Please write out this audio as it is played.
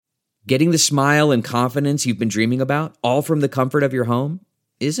Getting the smile and confidence you've been dreaming about, all from the comfort of your home,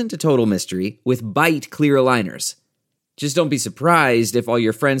 isn't a total mystery with Byte clear aligners. Just don't be surprised if all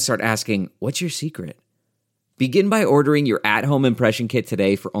your friends start asking, "What's your secret?" Begin by ordering your at-home impression kit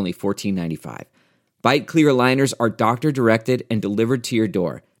today for only $14.95. Byte clear aligners are doctor-directed and delivered to your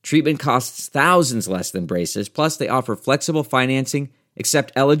door. Treatment costs thousands less than braces, plus they offer flexible financing,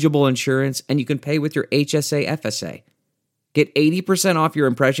 accept eligible insurance, and you can pay with your HSA FSA. Get 80% off your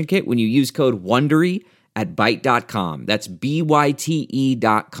impression kit when you use code WONDERY at Byte.com. That's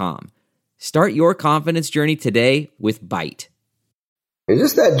BYTE.com. Start your confidence journey today with Byte. Is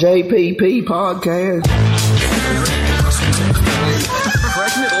this that JPP podcast?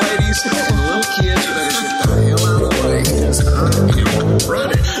 Pregnant ladies and little kids better get the hell out of the way. I'm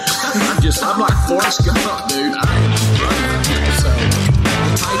running. I'm like Forrest Gump, dude. I am running. So, the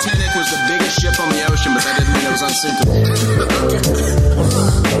Titanic was the biggest ship on the ocean, but that didn't mean it was unsinkable.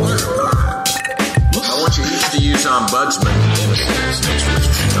 I want you each to use ombudsman in a sentence next week.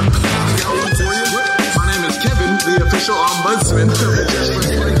 I got one for you. My name is Kevin, the official ombudsman of the Just Let's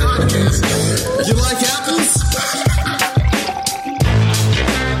Play podcast. You like apples?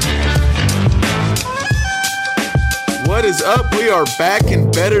 What is up? We are back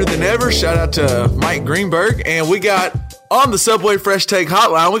and better than ever. Shout out to Mike Greenberg. And we got on the Subway Fresh Take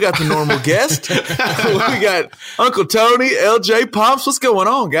hotline, we got the normal guest. We got Uncle Tony, LJ Pomps. What's going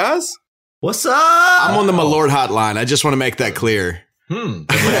on, guys? What's up? I'm on the Malort hotline. I just want to make that clear.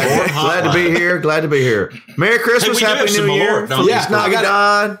 Glad to be here. Glad to be here. Merry Christmas, Hey, we do Happy have some New Year. Malort, don't Feliz we? Yeah, I got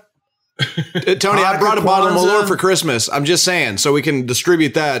Navidad. Tony, I brought a bottle of Kwanzaa. Malort for Christmas. I'm just saying, so we can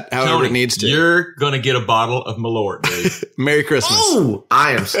distribute that however Tony, it needs to. You're going to get a bottle of Malort, dude. Merry Christmas. Ooh,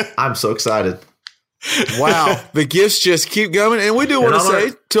 I'm so excited. Wow. The gifts just keep coming. And we do want to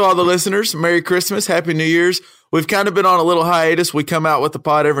say to all the listeners, Merry Christmas, Happy New Year's. We've kind of been on a little hiatus. We come out with the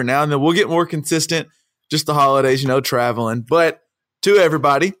pod every now and then. We'll get more consistent. Just the holidays, traveling. But to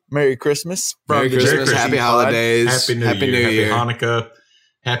everybody, Merry Christmas. Merry Christmas, Happy Holidays, Happy New Year. Happy Hanukkah.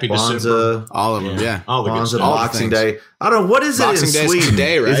 Happy December. Kwanzaa, all of them. Yeah. All the good Kwanzaa, stuff. Boxing Day. I don't know. What is Boxing it Day in is Sweden?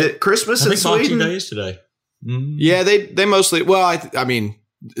 today, right? Is it Christmas I in think Boxing Sweden? Day is today. Mm. Yeah, they mostly, well, I mean,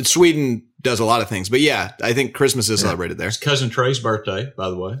 Sweden does a lot of things, but yeah, I think Christmas is celebrated there. It's Cousin Trey's birthday, by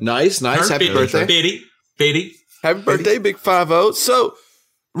the way. Nice. Happy birthday. Betty. Happy birthday, Big 5-0. So,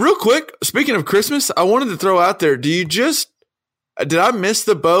 real quick, speaking of Christmas, I wanted to throw out there, did I miss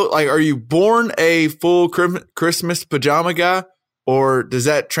the boat? Like, are you born a full Christmas pajama guy, or does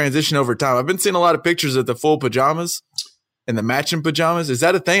that transition over time? I've been seeing a lot of pictures of the full pajamas and the matching pajamas. Is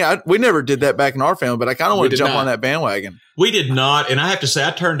that a thing? We never did that back in our family, but I kind of want to jump on that bandwagon. We did not. And I have to say,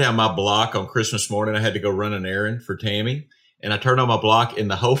 I turned down my block on Christmas morning. I had to go run an errand for Tammy. And I turned on my block,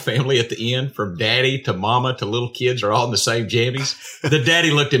 and the whole family at the end, from daddy to mama to little kids, are all in the same jammies. The daddy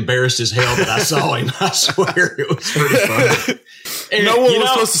looked embarrassed as hell that I saw him. I swear it was pretty funny. And, no one was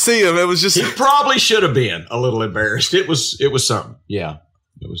supposed to see him. It was just he probably should have been a little embarrassed. It was something. Yeah,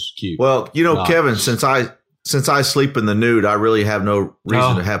 it was cute. Well, Kevin, since I sleep in the nude, I really have no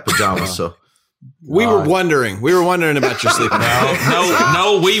reason to have pajamas. So We were wondering about your sleeping.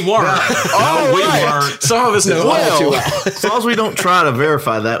 No, we weren't. No, we weren't. Some of us know all too well. as long as we don't try to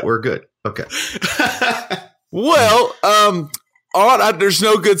verify that, we're good. Okay. Well, all right, there's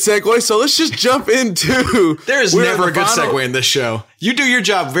no good segue, so let's just jump into. There is we're never in a the good final- segue in this show. You do your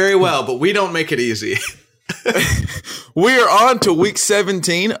job very well, but we don't make it easy. We are on to week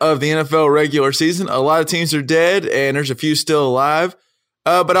 17 of the NFL regular season. A lot of teams are dead, and there's a few still alive.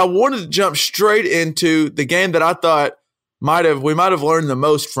 But I wanted to jump straight into the game that I thought we might have learned the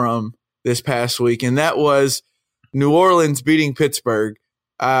most from this past week, and that was New Orleans beating Pittsburgh.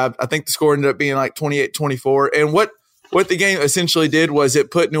 I think the score ended up being like 28-24. And what the game essentially did was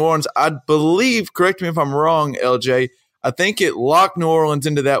it put New Orleans, I believe, correct me if I'm wrong, LJ, I think it locked New Orleans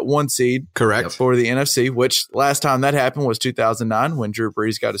into that 1 seed. Correct. For the NFC, which last time that happened was 2009 when Drew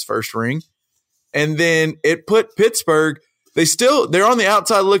Brees got his first ring. And then it put Pittsburgh, they're on the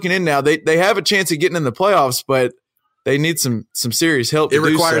outside looking in now. They have a chance of getting in the playoffs, but they need some serious help. It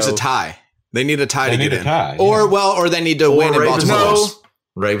requires a tie. They need a tie to get in. Tie, or they need to win in Ravens Baltimore. lost.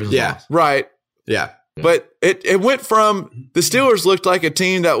 Ravens Yeah. lost. Right. Yeah. But it went from the Steelers looked like a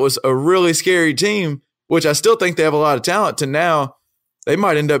team that was a really scary team, which I still think they have a lot of talent, to now they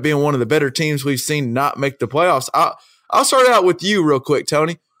might end up being one of the better teams we've seen not make the playoffs. I'll start out with you real quick,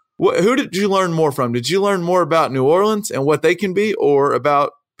 Tony. Who did you learn more from? Did you learn more about New Orleans and what they can be, or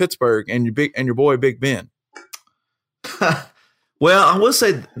about Pittsburgh and your boy Big Ben? Well, I will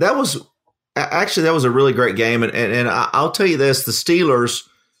say that was a really great game, and I'll tell you this: the Steelers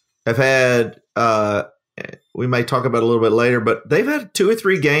have had we may talk about a little bit later, but they've had 2 or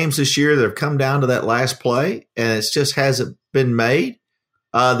 3 games this year that have come down to that last play, and it just hasn't been made.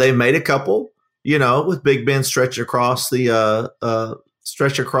 They made a couple, with Big Ben stretching across the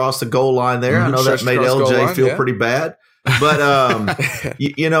goal line there. I know that made LJ feel pretty bad, but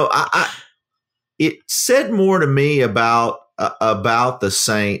it said more to me about the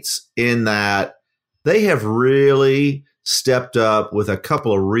Saints in that they have really stepped up with a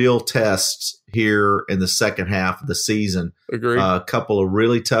couple of real tests here in the second half of the season. Agreed. A couple of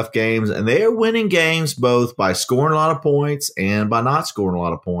really tough games, and they are winning games both by scoring a lot of points and by not scoring a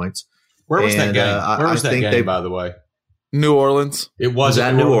lot of points. Where was that game? Where was that game, by the way? New Orleans. It was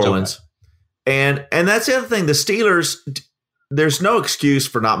at New Orleans. And that's the other thing. The Steelers, there's no excuse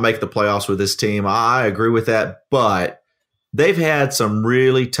for not making the playoffs with this team. I agree with that, but they've had some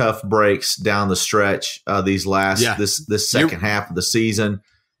really tough breaks down the stretch this second half of the season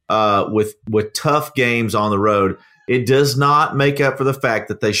with tough games on the road. It does not make up for the fact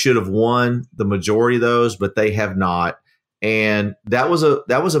that they should have won the majority of those, but they have not. And that was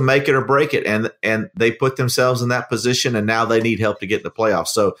a make it or break it, and they put themselves in that position, and now they need help to get in the playoffs.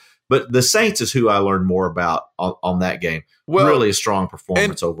 So, but the Saints is who I learned more about on that game. Well, really a strong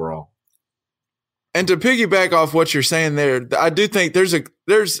performance overall. And to piggyback off what you're saying there, I do think the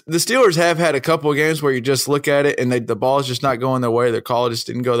Steelers have had a couple of games where you just look at it and the ball is just not going their way. Their call just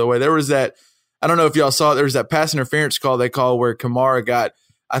didn't go their way. There was that, I don't know if y'all saw it, there was that pass interference call they called where Kamara got,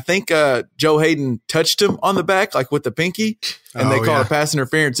 I think Joe Hayden touched him on the back, like with the pinky, and they called a pass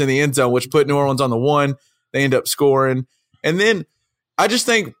interference in the end zone, which put New Orleans on the 1. They end up scoring. And then I just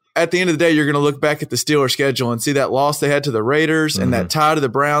think at the end of the day, you're going to look back at the Steelers schedule and see that loss they had to the Raiders and that tie to the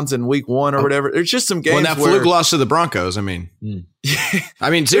Browns in week 1 or whatever. There's just some games that fluke loss to the Broncos. I mean,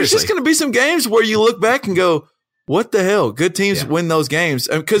 seriously. There's just going to be some games where you look back and go, what the hell? Good teams win those games.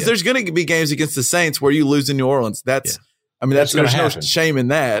 Because there's going to be games against the Saints where you lose in New Orleans. There's no shame in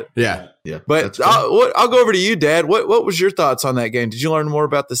that. Yeah. But I'll go over to you, Dad. What was your thoughts on that game? Did you learn more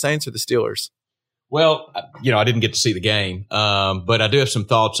about the Saints or the Steelers? Well, I didn't get to see the game, but I do have some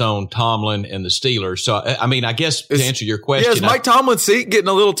thoughts on Tomlin and the Steelers. So, I guess to answer your question. Yeah, is Mike Tomlin's seat getting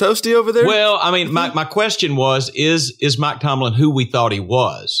a little toasty over there? Well, my question was, is Mike Tomlin who we thought he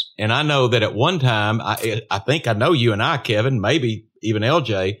was? And I know that at one time, I think I know you and I, Kevin, maybe even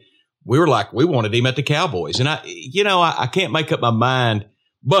LJ, we were like, we wanted him at the Cowboys. And I can't make up my mind.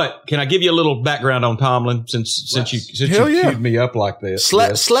 But can I give you a little background on Tomlin since you queued me up like this?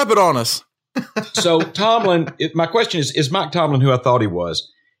 Slap it on us. So Tomlin, my question is Mike Tomlin who I thought he was?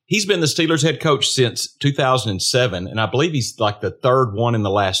 He's been the Steelers head coach since 2007, and I believe he's like the third one in the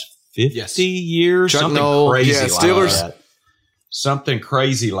last 50 years. Something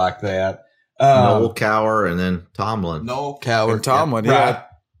crazy like that. Noel Cowher and then Tomlin. Noel Cowher and Tomlin, Right.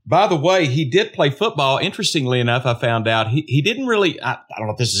 By the way, he did play football. Interestingly enough, I found out he didn't really, I don't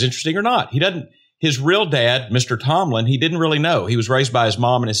know if this is interesting or not. His real dad, Mr. Tomlin, he didn't really know. He was raised by his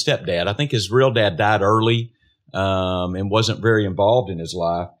mom and his stepdad. I think his real dad died early and wasn't very involved in his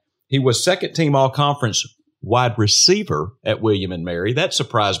life. He was second team all-conference wide receiver at William and Mary. That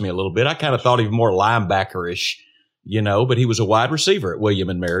surprised me a little bit. I kind of thought he was more linebacker-ish, but he was a wide receiver at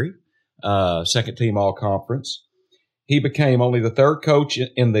William and Mary, second team all-conference. He became only the third coach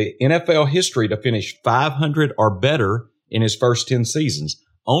in the NFL history to finish 500 or better in his first 10 seasons.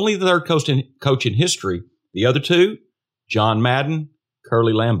 Only the third coach in history. The other two, John Madden,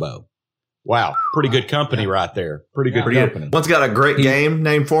 Curly Lambeau. Wow. Pretty good company right there. Pretty good company. One's got a great game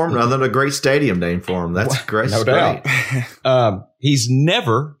named for him, another a great stadium named for him. That's great. No doubt. He's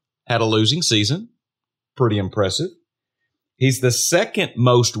never had a losing season. Pretty impressive. He's the second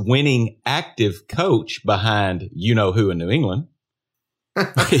most winning active coach behind you-know-who in New England.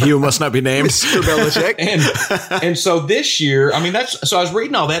 You must not be named. Mr. Belichick. and so this year, so I was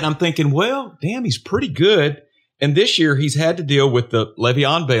reading all that and I'm thinking, well, damn, he's pretty good. And this year he's had to deal with the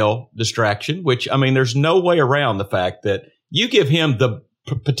Le'Veon Bell distraction, which, there's no way around the fact that you give him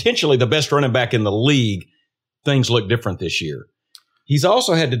potentially the best running back in the league, things look different this year. He's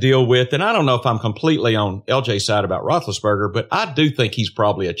also had to deal with, and I don't know if I'm completely on LJ's side about Roethlisberger, but I do think he's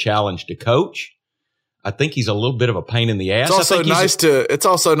probably a challenge to coach. I think he's a little bit of a pain in the ass. It's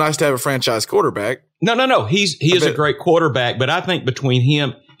also nice to have a franchise quarterback. No. He is a great quarterback, but I think between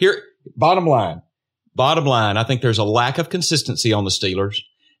him here, bottom line, I think there's a lack of consistency on the Steelers.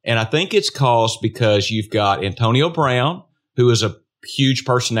 And I think it's caused because you've got Antonio Brown, who is a huge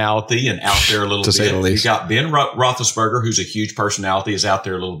personality and out there a little bit. Say the least. You got Ben Roethlisberger, who's a huge personality, is out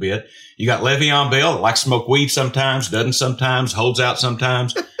there a little bit. You got Le'Veon Bell, that likes to smoke weed sometimes, doesn't sometimes, holds out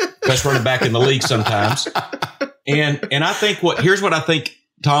sometimes. Best running back in the league sometimes. And I think here's what I think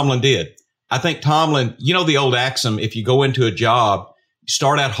Tomlin did. I think Tomlin, the old axiom, if you go into a job,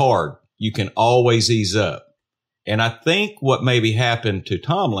 start out hard, you can always ease up. And I think what maybe happened to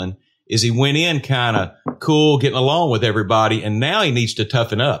Tomlin is he went in kind of cool, getting along with everybody, and now he needs to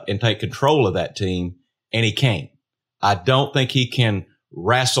toughen up and take control of that team, and he can't. I don't think he can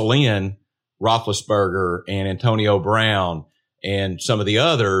wrestle in Roethlisberger and Antonio Brown and some of the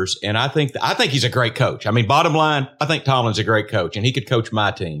others. And I think he's a great coach. I mean, bottom line, I think Tomlin's a great coach, and he could coach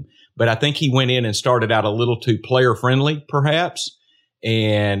my team. But I think he went in and started out a little too player friendly, perhaps,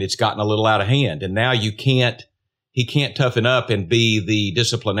 and it's gotten a little out of hand. And now he can't toughen up and be the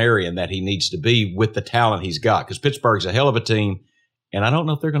disciplinarian that he needs to be with the talent he's got, because Pittsburgh's a hell of a team, and I don't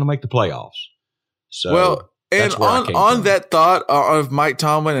know if they're going to make the playoffs. So, well, and on that thought of Mike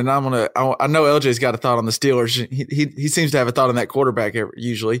Tomlin, and I know LJ's got a thought on the Steelers. He seems to have a thought on that quarterback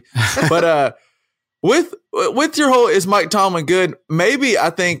usually, but with your whole, is Mike Tomlin good? Maybe I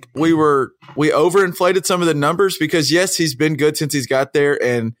think we overinflated some of the numbers, because yes, he's been good since he's got there,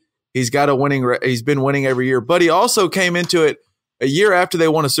 and he's been winning every year, but he also came into it a year after they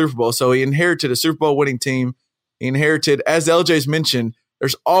won a Super Bowl. So he inherited a Super Bowl winning team. He inherited, as LJ's mentioned,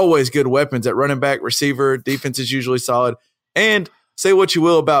 there's always good weapons at running back, receiver, defense is usually solid. And say what you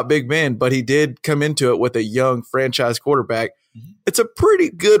will about Big Ben, but he did come into it with a young franchise quarterback. It's a pretty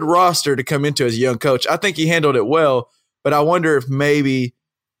good roster to come into as a young coach. I think he handled it well, but I wonder if maybe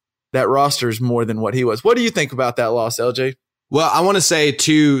that roster is more than what he was. What do you think about that loss, LJ? Well, I want to say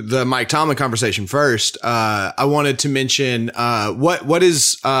to the Mike Tomlin conversation first, I wanted to mention what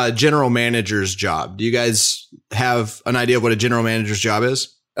is general manager's job? Do you guys have an idea of what a general manager's job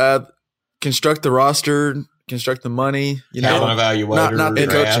is? Construct the roster, construct the money, talent evaluator, not the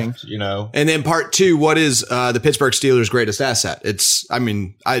coaching, And then part two, what is the Pittsburgh Steelers' greatest asset?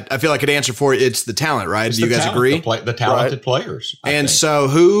 I feel like an answer for it. It's the talent, right? Do you guys agree? The talented players. I think. So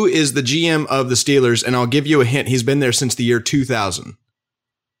who is the GM of the Steelers? And I'll give you a hint. He's been there since the year 2000.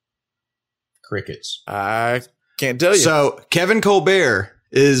 Crickets. I can't tell you. So Kevin Colbert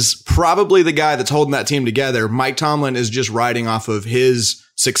is probably the guy that's holding that team together. Mike Tomlin is just riding off of his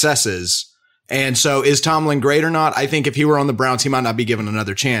successes. And so is Tomlin great or not? I think if he were on the Browns, he might not be given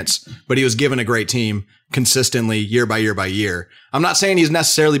another chance, but he was given a great team consistently year by year by year. I'm not saying he's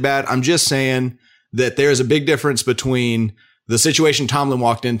necessarily bad. I'm just saying that there's a big difference between the situation Tomlin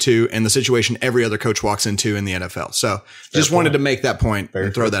walked into and the situation every other coach walks into in the NFL. So just wanted to make that point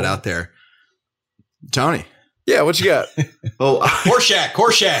and throw that out there. Tony. Yeah, what you got? Horseshack.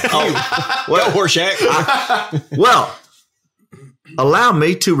 Oh, well, Horseshack. Well, allow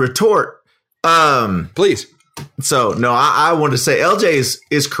me to retort. Please. So no, I want to say LJ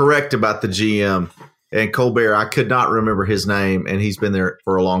is correct about the GM and Colbert. I could not remember his name, and he's been there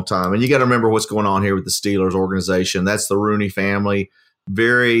for a long time. And you got to remember what's going on here with the Steelers organization. That's the Rooney family.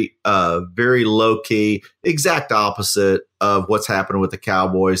 Very, very low key. Exact opposite of what's happening with the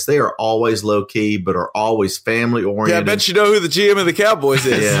Cowboys. They are always low key, but are always family oriented. Yeah, I bet you know who the GM of the Cowboys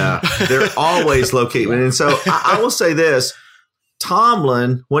is. Yeah, they're always low key. And so I will say this.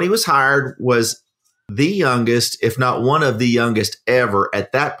 Tomlin, when he was hired, was the youngest, if not one of the youngest ever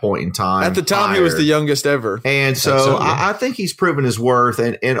at that point in time. At the time, he was the youngest ever. And so I think he's proven his worth.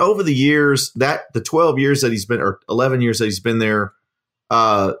 And over the years, the 12 years that he's been, or 11 years that he's been there,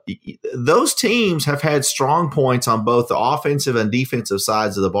 those teams have had strong points on both the offensive and defensive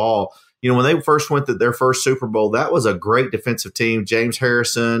sides of the ball. When they first went to their first Super Bowl, that was a great defensive team. James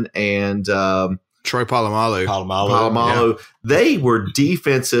Harrison and Troy Polamalu. Yeah. They were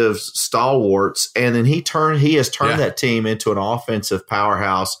defensive stalwarts, and then he has turned that team into an offensive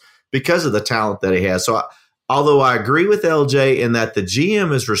powerhouse because of the talent that he has. So although I agree with LJ in that the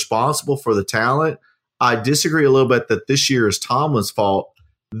GM is responsible for the talent, I disagree a little bit that this year is Tomlin's fault.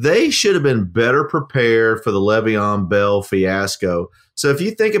 They should have been better prepared for the Le'Veon Bell fiasco. So if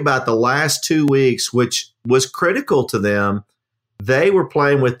you think about the last 2 weeks, which was critical to them, they were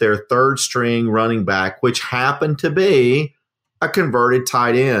playing with their third string running back, which happened to be a converted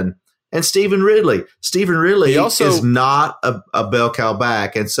tight end. And Stephen Ridley. He also is not a bell cow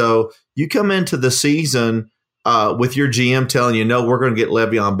back. And so you come into the season with your GM telling you, no, we're going to get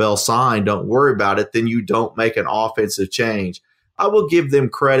Le'Veon Bell signed. Don't worry about it. Then you don't make an offensive change. I will give them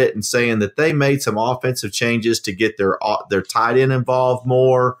credit in saying that they made some offensive changes to get their tight end involved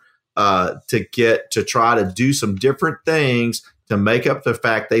more, to try to do some different things to make up the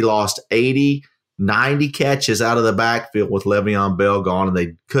fact they lost 80, 90 catches out of the backfield with Le'Veon Bell gone, and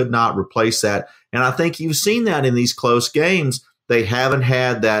they could not replace that. And I think you've seen that in these close games. They haven't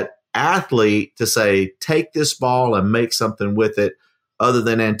had that athlete to say, take this ball and make something with it, other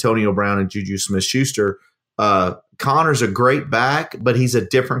than Antonio Brown and Juju Smith-Schuster. Connor's a great back, but he's a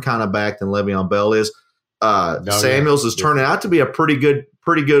different kind of back than Le'Veon Bell is. Samuels is turning out to be a pretty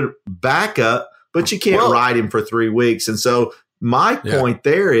good backup, but you can't ride him for 3 weeks. And so my point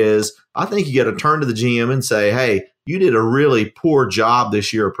there is, I think you got to turn to the GM and say, hey, you did a really poor job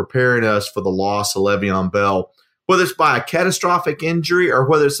this year preparing us for the loss of Le'Veon Bell. Whether it's by a catastrophic injury or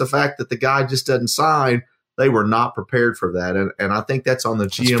whether it's the fact that the guy just doesn't sign, they were not prepared for that. And I think that's on the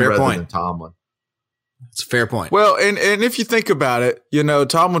GM rather than Tomlin. It's a fair point. Well, and if you think about it,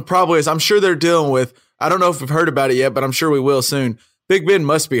 Tomlin probably is. I'm sure they're dealing with, I don't know if we've heard about it yet, but I'm sure we will soon. Big Ben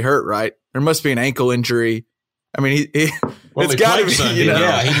must be hurt, right? There must be an ankle injury. I mean, it's got to be. Sunday.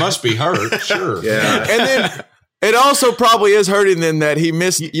 Yeah, he must be hurt. Sure. Yeah. And then it also probably is hurting them that he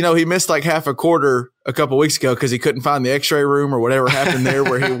missed. He missed like half a quarter a couple weeks ago because he couldn't find the X-ray room or whatever happened there,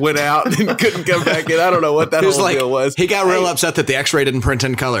 where he went out and couldn't come back in. I don't know what that whole deal was. He got real upset that the X-ray didn't print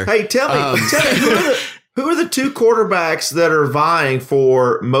in color. Hey, tell me, who are the 2 quarterbacks that are vying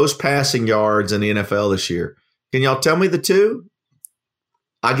for most passing yards in the NFL this year? Can y'all tell me the 2?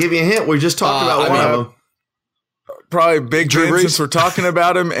 I'll give you a hint. We just talked about one of them. Probably Big Ben, since we're talking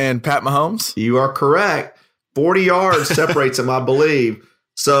about him, and Pat Mahomes. You are correct. 40 yards separates them, I believe.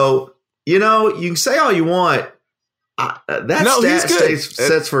 So, you can say all you want. That stat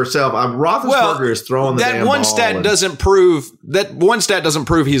sets for itself. Roethlisberger is throwing the damn ball. That one stat doesn't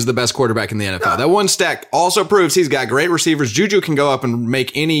prove he's the best quarterback in the NFL. No. That one stat also proves he's got great receivers. Juju can go up and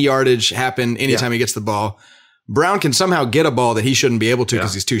make any yardage happen anytime he gets the ball. Brown can somehow get a ball that he shouldn't be able to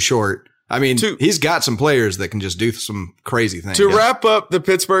because he's too short. I mean, he's got some players that can just do some crazy things. To wrap up the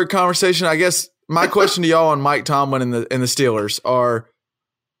Pittsburgh conversation, I guess my question to y'all on Mike Tomlin and the Steelers are,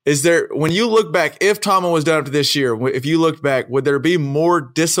 is there, when you look back, if Tomlin was done after this year, if you looked back, would there be more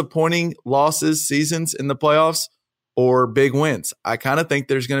disappointing seasons in the playoffs or big wins? I kind of think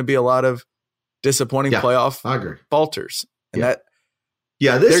there's going to be a lot of disappointing playoff falters. And at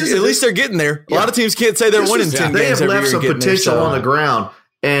least they're getting there. A lot of teams can't say they're winning 10 games every year. They have left some potential on the ground.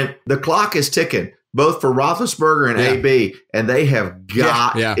 And the clock is ticking, both for Roethlisberger and AB, and they have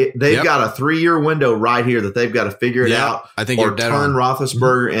got they've got a 3-year window right here that they've got to figure it out. I think you're dead turn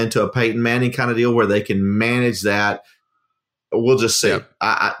Roethlisberger into a Peyton Manning kind of deal where they can manage that. We'll just see.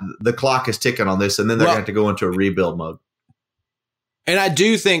 Yeah. The clock is ticking on this, and then they're going to have to go into a rebuild mode. And I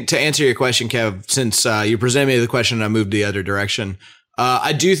do think, to answer your question, Kev, since you presented me the question and I moved the other direction,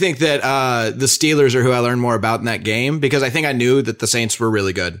 I do think that the Steelers are who I learned more about in that game, because I think I knew that the Saints were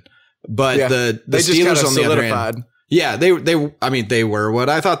really good, but the Steelers on the other hand, they were what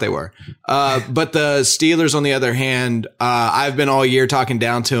I thought they were. But the Steelers on the other hand, I've been all year talking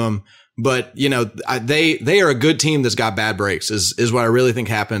down to them, but they are a good team that's got bad breaks is what I really think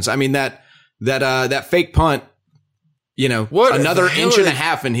happens. I mean, that fake punt, another inch and a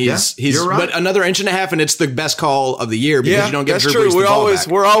half, and he's right. But another inch and a half, and it's the best call of the year because you don't get Drew Brees the ball back.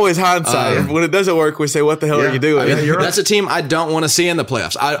 We're always hindsight. When it doesn't work, we say, "What the hell are you doing?" That's a team I don't want to see in the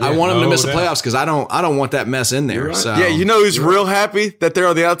playoffs. I want them to miss the playoffs because I don't want that mess in there. Right. So who's real happy that they're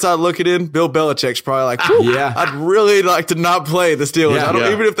on the outside looking in? Bill Belichick's probably like, I'd really like to not play the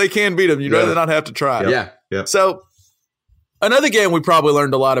Steelers. Even if they can beat them, you'd rather not have to try. Yeah. So another game we probably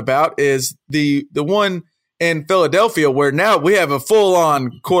learned a lot about is the one in Philadelphia, where now we have a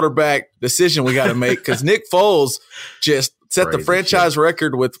full-on quarterback decision we got to make because Nick Foles just set the franchise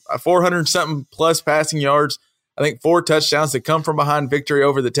record with 400-something plus passing yards. I think 4 touchdowns to come from behind victory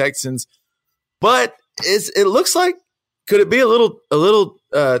over the Texans. But it looks like, could it be a little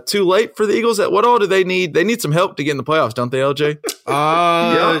too late for the Eagles? What all do they need? They need some help to get in the playoffs, don't they, LJ?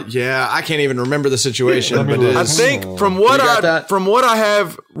 I can't even remember the situation. But I think from what I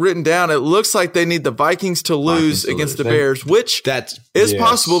have written down, it looks like they need the Vikings to lose against the Bears, which is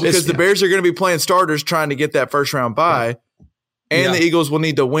possible because the Bears are going to be playing starters trying to get that first round bye. And the Eagles will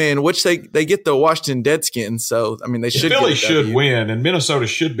need to win, which they get the Washington Deadskins. So, I mean, Philly should win, and Minnesota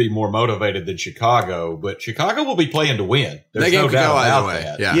should be more motivated than Chicago. But Chicago will be playing to win. There's no doubt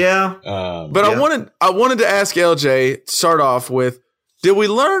about that. But I wanted to ask LJ, start off with, did we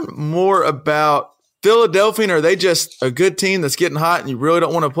learn more about Philadelphia, and are they just a good team that's getting hot and you really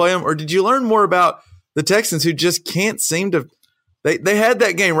don't want to play them? Or did you learn more about the Texans who just can't seem to – They had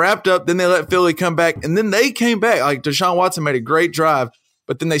that game wrapped up, then they let Philly come back, and then they came back. Like Deshaun Watson made a great drive,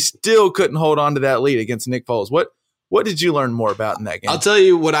 but then they still couldn't hold on to that lead against Nick Foles. What did you learn more about in that game? I'll tell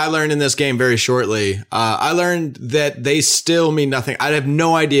you what I learned in this game very shortly. I learned that they still mean nothing. I have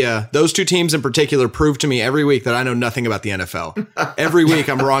no idea. Those 2 teams in particular prove to me every week that I know nothing about the NFL. Every week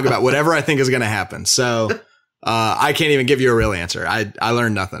I'm wrong about whatever I think is going to happen. So I can't even give you a real answer. I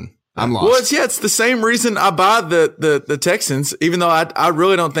learned nothing. I'm lost. Well, it's the same reason I buy the Texans, even though I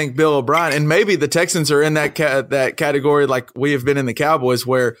really don't think Bill O'Brien, and maybe the Texans are in that category like we have been in the Cowboys,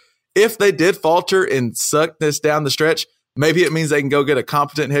 where if they did falter and suck this down the stretch, maybe it means they can go get a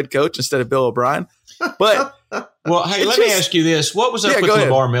competent head coach instead of Bill O'Brien. But well, hey, let me ask you this: what was up with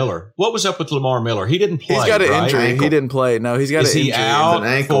Lamar Miller? What was up with Lamar Miller? He didn't play. He's got an injury. Ankle. He didn't play. No, he's got an injury. Is he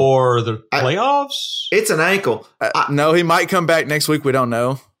out for the playoffs? It's an ankle. No, he might come back next week. We don't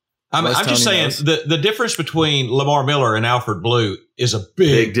know. I'm just saying the difference between Lamar Miller and Alfred Blue is a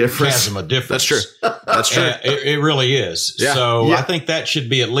big difference. Chasm of difference. That's true. That's true. It really is. Yeah. So I think that should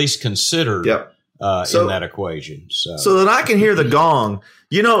be at least considered in that equation. So that I can hear the gong.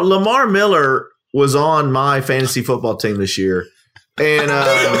 You know, Lamar Miller was on my fantasy football team this year, and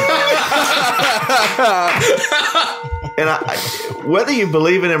whether you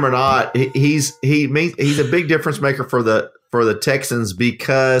believe in him or not, he's a big difference maker for the Texans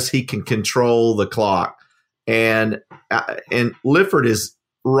because he can control the clock, and Lifford is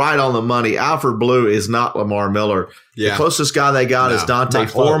right on the money. Alfred Blue is not Lamar Miller. Yeah. The closest guy they got is Dante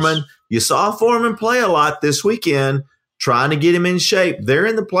Foreman. You saw Foreman play a lot this weekend, trying to get him in shape. They're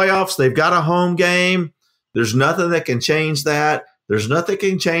in the playoffs. They've got a home game. There's nothing that can change that. There's nothing that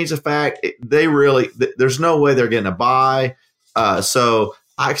can change the fact there's no way they're getting a bye. So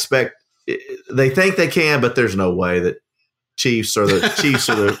I expect they think they can, but there's no way that Chiefs or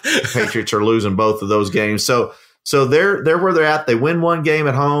the Patriots are losing both of those games. So they're where they're at. They win one game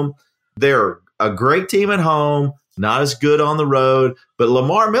at home. They're a great team at home, not as good on the road. But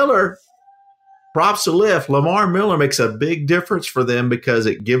Lamar Miller, props to Lift. Lamar Miller makes a big difference for them because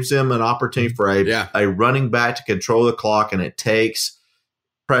it gives them an opportunity for a running back to control the clock, and it takes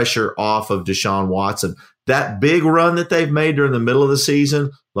pressure off of Deshaun Watson. That big run that they've made during the middle of the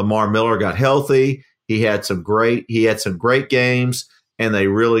season, Lamar Miller got healthy. He had some great games, and they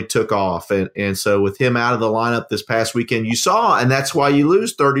really took off. And so with him out of the lineup this past weekend, you saw, and that's why you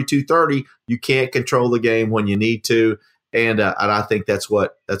lose 32-30. You can't control the game when you need to. And I think that's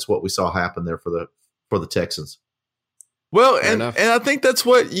what we saw happen there for the Texans. Well, and I think that's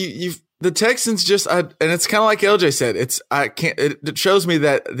what the Texans and it's kind of like LJ said. It shows me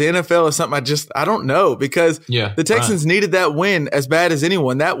that the NFL is something I don't know, because the Texans needed that win as bad as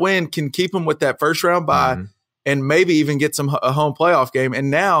anyone. That win can keep them with that first round bye and maybe even get a home playoff game. And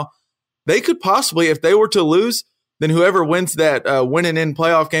now they could possibly, if they were to lose, then whoever wins that winning in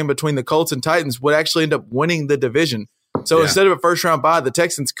playoff game between the Colts and Titans would actually end up winning the division. So instead of a first round bye, the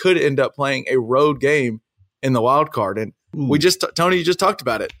Texans could end up playing a road game in the wild card. And Tony, you just talked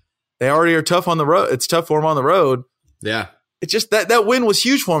about it. They already are tough on the road. It's tough for them on the road. Yeah. It's just that win was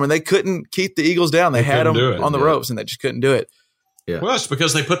huge for them, and they couldn't keep the Eagles down. They had them on the ropes, and they just couldn't do it. Yeah. Well, it's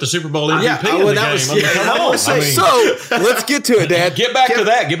because they put the Super Bowl MVP in the game. So let's get to it, Dad. Get back to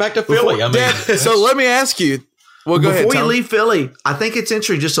that. Get back to Philly. Dad, so let me ask you. Well, go ahead. Before we leave Philly, I think it's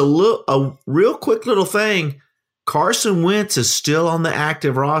interesting. Just a real quick little thing. Carson Wentz is still on the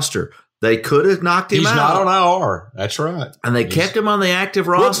active roster. They could have knocked him out. He's not on IR. That's right. And they kept him on the active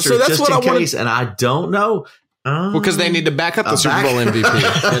roster just in case. And I don't know. Because they need to back up the Super Bowl MVP.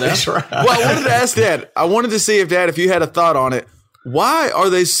 That's right. Well, I wanted to ask Dad. I wanted to see if you had a thought on it. Why are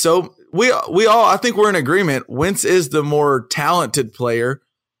they so – we all – I think we're in agreement. Wentz is the more talented player.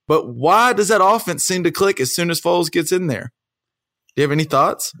 But why does that offense seem to click as soon as Foles gets in there? Do you have any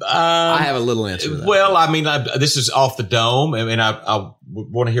thoughts? I have a little answer to that. Well, I mean, this is off the dome. I mean, I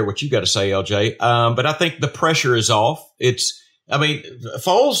want to hear what you got to say, LJ. But I think the pressure is off.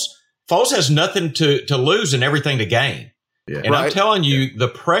 Foles has nothing to lose and everything to gain. Yeah. And I'm telling you, the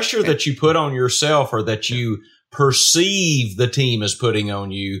pressure that you put on yourself or that you perceive the team is putting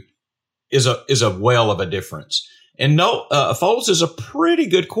on you is a well of a difference. And Foles is a pretty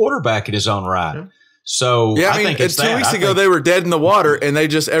good quarterback in his own right. Yeah. So I think it's 2 weeks ago they were dead in the water, and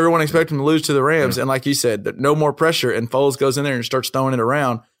everyone expected them to lose to the Rams. And like you said, no more pressure, and Foles goes in there and starts throwing it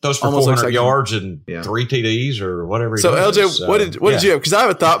around. Those for 400 yards and 3 TDs or whatever. So LJ, what did you have? Because I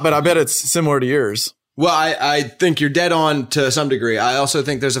have a thought, but I bet it's similar to yours. Well, I think you're dead on to some degree. I also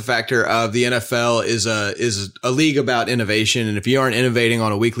think there's a factor of the NFL is a league about innovation, and if you aren't innovating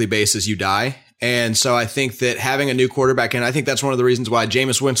on a weekly basis, you die. And so I think that having a new quarterback, and I think that's one of the reasons why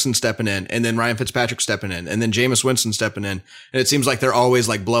Jameis Winston stepping in, and then Ryan Fitzpatrick stepping in, and then Jameis Winston stepping in, and it seems like they're always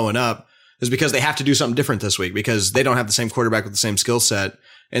like blowing up, is because they have to do something different this week because they don't have the same quarterback with the same skill set.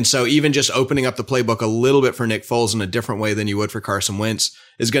 And so even just opening up the playbook a little bit for Nick Foles in a different way than you would for Carson Wentz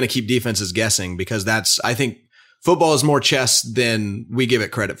is going to keep defenses guessing, because I think football is more chess than we give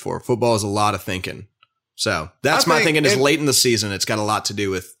it credit for. Football is a lot of thinking. So that's my thinking is late in the season. It's got a lot to do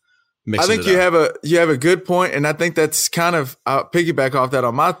with mixing I think it up. you have a good point, and I think that's kind of I'll piggyback off that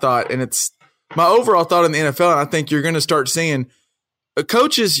on my thought, and it's my overall thought in the NFL. And I think you're going to start seeing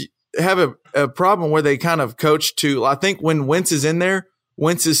coaches have a problem where they kind of coach to. I think when Wentz is in there,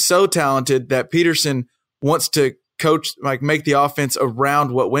 Wentz is so talented that Peterson wants to coach, like make the offense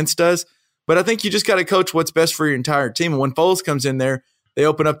around what Wentz does. But I think you just got to coach what's best for your entire team. And when Foles comes in there, they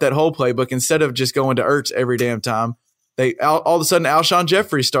open up that whole playbook instead of just going to Ertz every damn time. All of a sudden, Alshon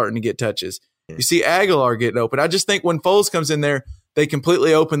Jeffrey's starting to get touches. You see Aguilar getting open. I just think when Foles comes in there, they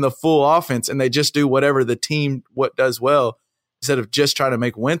completely open the full offense and they just do whatever the team does well instead of just trying to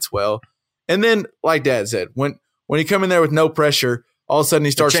make Wentz well. And then, like Dad said, when you come in there with no pressure, all of a sudden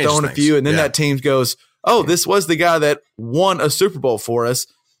he starts throwing a few, and then that team goes, oh, this was the guy that won a Super Bowl for us.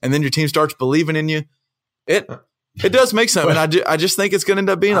 And then your team starts believing in you. It does make something. I just think it's going to end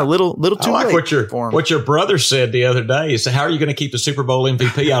up being a little too late for him. What your brother said the other day is, how are you going to keep the Super Bowl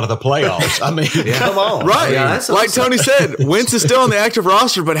MVP out of the playoffs? I mean, come on. Right. Yeah, like Tony said, Wentz is still on the active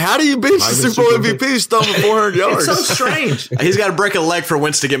roster, but how do you beat the Super Bowl MVP who's throwing for 400 yards? It's so strange. He's got to break a leg for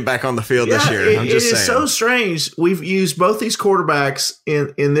Wentz to get back on the field this year. I'm just saying. It is so strange. We've used both these quarterbacks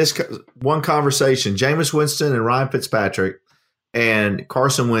in this one conversation, Jameis Winston and Ryan Fitzpatrick, and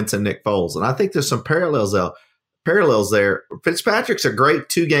Carson Wentz and Nick Foles. And I think there's some parallels there. Fitzpatrick's a great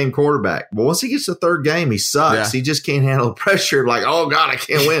 2-game quarterback, but once he gets the third game, he sucks. Yeah. He just can't handle the pressure. Like, oh God, I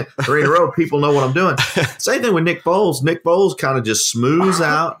can't win 3 in a row. People know what I'm doing. Same thing with Nick Foles. Nick Foles kind of just smooths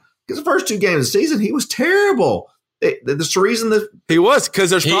out because the first 2 games of the season, he was terrible. That's the reason that he was,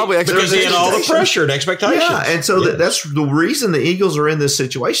 because there's probably because he had all the pressure and expectations. Yeah, and so that's the reason the Eagles are in this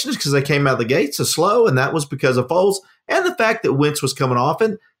situation is because they came out of the gate so slow, and that was because of Foles and the fact that Wentz was coming off.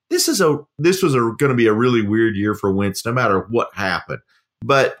 And this was going to be a really weird year for Wentz, no matter what happened.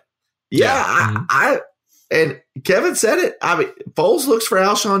 But I and Kevin said it. I mean, Foles looks for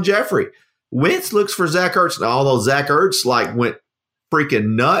Alshon Jeffrey. Wentz looks for Zach Ertz. And although Zach Ertz went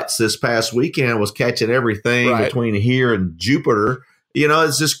freaking nuts this past weekend, was catching everything between here and Jupiter. You know,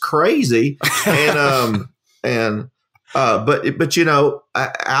 it's just crazy. And but you know,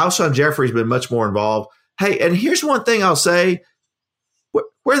 Alshon Jeffrey's been much more involved. Hey, and here's one thing I'll say: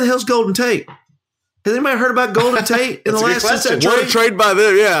 where the hell's Golden Tate? Has anybody heard about Golden Tate in the last trade? What a trade by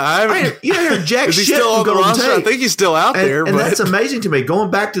them? Yeah, you don't hear jack is he shit still on the Golden roster? Tate. I think he's still out there, and that's amazing to me.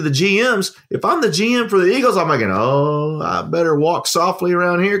 Going back to the GMs, if I'm the GM for the Eagles, I'm thinking, oh, I better walk softly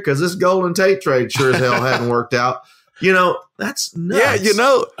around here because this Golden Tate trade sure as hell hadn't worked out. You know, that's nuts. Yeah, you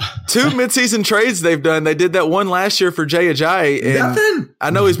know, 2 midseason trades they've done. They did that one last year for Jay Ajayi. And nothing.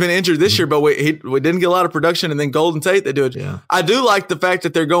 I know he's been injured this year, but we didn't get a lot of production. And then Golden Tate, they do it. Yeah. I do like the fact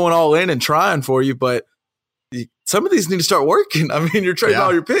that they're going all in and trying for you, but some of these need to start working. I mean, you're trading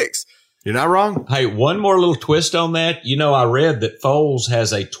all your picks. You're not wrong. Hey, one more little twist on that. You know, I read that Foles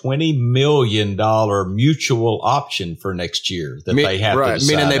has a $20 million mutual option for next year that they have to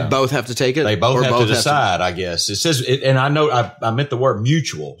decide. Meaning they both have to take it? They both have to decide, I guess. It says, and I know I meant the word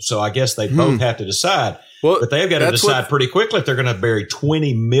mutual, so I guess they both have to decide. Well, but they've got to decide pretty quickly if they're going to bury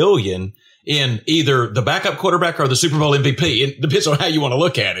 $20 million in either the backup quarterback or the Super Bowl MVP. It depends on how you want to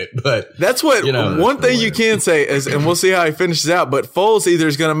look at it. But that's what, you know, one thing you can say is, and we'll see how he finishes out, but Foles either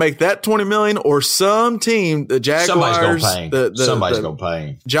is going to make that $20 million or some team, the Jaguars, somebody's going to pay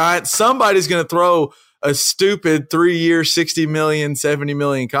him. Giants, somebody's going to throw a stupid 3-year, $60 million, $70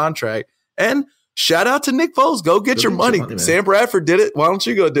 million contract. And shout out to Nick Foles. Go get your money. Sam Bradford did it. Why don't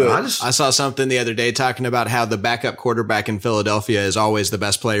you go do it? I saw something the other day talking about how the backup quarterback in Philadelphia is always the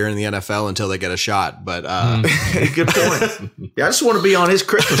best player in the NFL until they get a shot. But good point. Yeah, I just want to be on his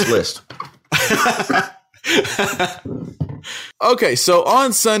Christmas list. Okay, so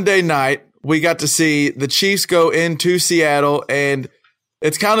on Sunday night, we got to see the Chiefs go into Seattle, and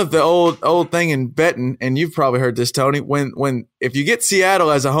it's kind of the old thing in betting, and you've probably heard this, Tony. When if you get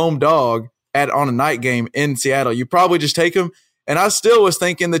Seattle as a home dog on a night game in Seattle, you probably just take them. And I still was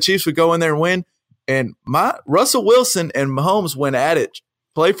thinking the Chiefs would go in there and win. And Russell Wilson and Mahomes went at it,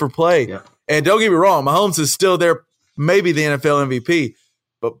 play for play. Yeah. And don't get me wrong, Mahomes is still there, maybe the NFL MVP.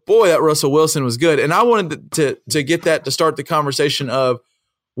 But boy, that Russell Wilson was good. And I wanted to get that to start the conversation of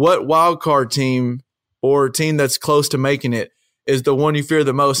what wild card team or team that's close to making it is the one you fear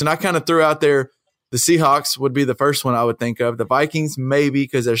the most. And I kind of threw out there the Seahawks would be the first one I would think of. The Vikings, maybe,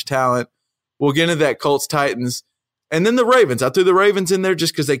 because there's talent. We'll get into that Colts-Titans. And then the Ravens. I threw the Ravens in there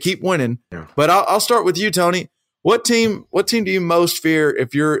just because they keep winning. Yeah. But I'll start with you, Tony. What team do you most fear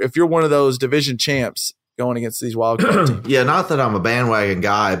if you're one of those division champs going against these wild card teams? Yeah, not that I'm a bandwagon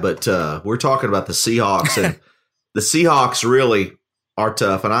guy, but we're talking about the Seahawks, and the Seahawks really are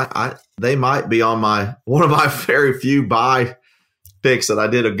tough. And they might be on one of my very few bye picks that I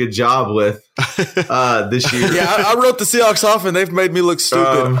did a good job with this year. Yeah, I wrote the Seahawks off, and they've made me look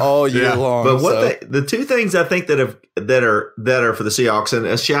stupid all year long. But the two things I think that are for the Seahawks, and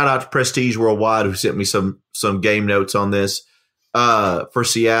a shout out to Prestige Worldwide who sent me some game notes on this for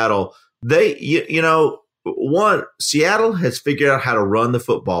Seattle. Seattle has figured out how to run the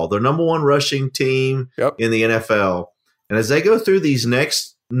football. They're number one rushing team in the NFL, and as they go through these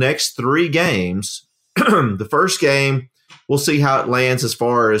next 3 games, the first game, we'll see how it lands as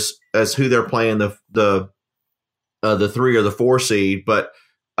far as who they're playing the 3 or the 4 seed, but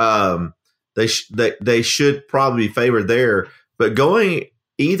they should probably be favored there. But going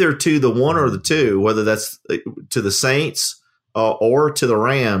either to the 1 or the 2, whether that's to the Saints or to the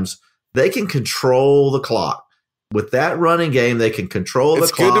Rams, they can control the clock. With that running game, they can control the clock.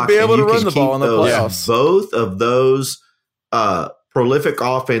 It's good to be able to run the ball in the playoffs. Both of those prolific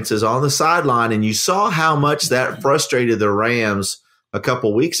offenses on the sideline, and you saw how much that frustrated the Rams a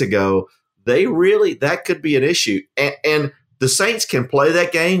couple weeks ago. That could be an issue. And the Saints can play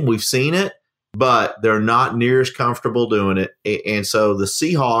that game. We've seen it, but they're not near as comfortable doing it. And so the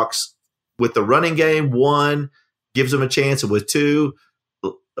Seahawks, with the running game, 1, gives them a chance, and with 2,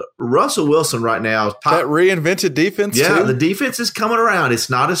 Russell Wilson right now. That reinvented defense, too? The defense is coming around. It's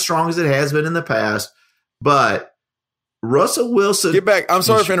not as strong as it has been in the past, but Russell Wilson. Get back. I'm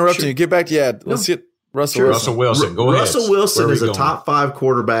sorry for interrupting you. Get back. Yeah, let's get Russell Wilson. Russell Wilson, go ahead. Russell Wilson is a top 5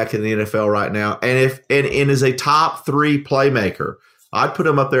 quarterback in the NFL right now, and is a top 3 playmaker. I'd put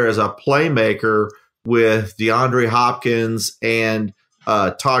him up there as a playmaker with DeAndre Hopkins and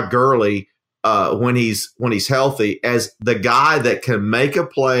Todd Gurley when he's healthy, as the guy that can make a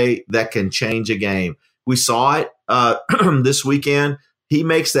play that can change a game. We saw it this weekend. He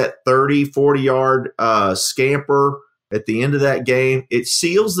makes that 30, 40-yard scamper at the end of that game. It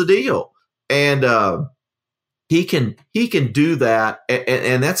seals the deal. And he can do that.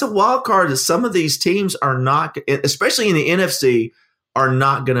 And that's a wild card that some of these teams are not, especially in the NFC, are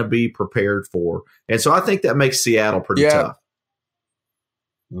not going to be prepared for. And so I think that makes Seattle pretty tough.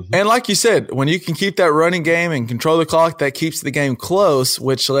 Mm-hmm. And like you said, when you can keep that running game and control the clock, that keeps the game close,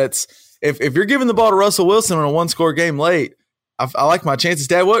 which lets – if you're giving the ball to Russell Wilson on a 1-score game late, I like my chances.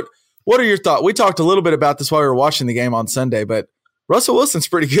 Dad, what are your thoughts? We talked a little bit about this while we were watching the game on Sunday, but Russell Wilson's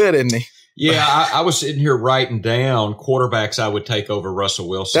pretty good, isn't he? Yeah, I was sitting here writing down quarterbacks I would take over Russell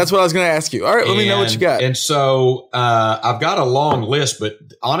Wilson. That's what I was going to ask you. All right, let me know what you got. And so I've got a long list, but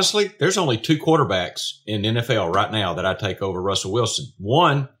honestly, there's only 2 quarterbacks in NFL right now that I take over Russell Wilson.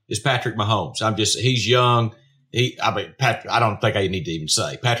 One is Patrick Mahomes. He's young. Patrick, I don't think I need to even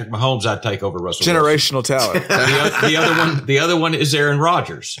say Patrick Mahomes. I'd take over Russell Generational Wilson. talent. The other one is Aaron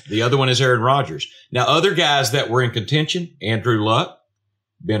Rodgers. Now, other guys that were in contention: Andrew Luck,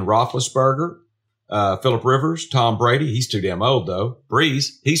 Ben Roethlisberger, Phillip Rivers, Tom Brady. He's too damn old though.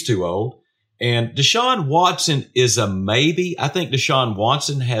 Breeze, he's too old. And Deshaun Watson is a maybe. I think Deshaun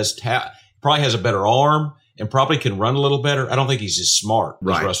Watson probably has a better arm and probably can run a little better. I don't think he's as smart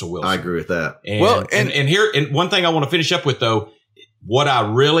as Russell Wilson. I agree with that. And one thing I want to finish up with though, what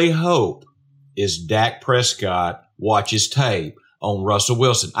I really hope is Dak Prescott watches tape on Russell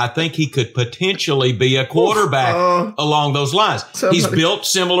Wilson. I think he could potentially be a quarterback along those lines. He's built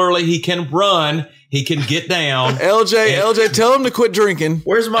similarly. He can run. He can get down. LJ, tell him to quit drinking.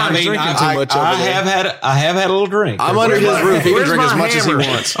 Where's my drinking too much over there. I have had a little drink. I'm under his roof. He can drink as much as he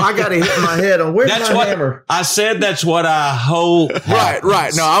wants. I got to hit my head on where's my hammer. I said that's what I hope happens.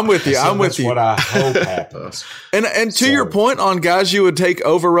 Right. No, I'm with you. That's what I hope happens. And to your point on guys you would take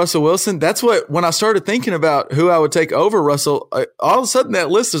over Russell Wilson, that's what, when I started thinking about who I would take over Russell, all of a sudden that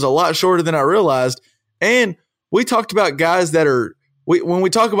list is a lot shorter than I realized. And we talked about guys that are, when we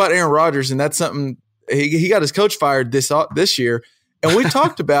talk about Aaron Rodgers, and that's something he got his coach fired this year, and we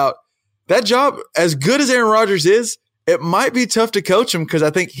talked about that job. As good as Aaron Rodgers is, it might be tough to coach him because I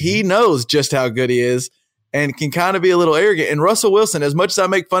think he knows just how good he is and can kind of be a little arrogant. And Russell Wilson, as much as I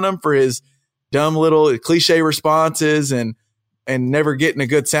make fun of him for his dumb little cliche responses and never getting a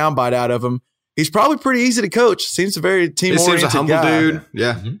good soundbite out of him, he's probably pretty easy to coach. Seems a very team-oriented seems a humble guy. dude.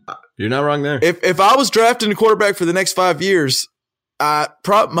 Yeah, you're not wrong there. If I was drafting a quarterback for the next 5 years,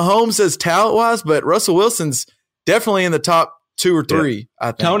 Mahomes says talent-wise, but Russell Wilson's definitely in the top 2 or 3,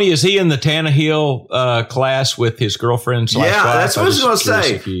 I think. Tony, is he in the Tannehill class with his girlfriend? Yeah, that's what I was going to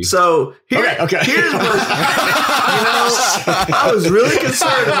say. So here's what, I was really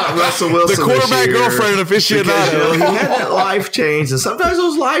concerned about Russell Wilson. The quarterback girlfriend aficionado. He had that life change, and sometimes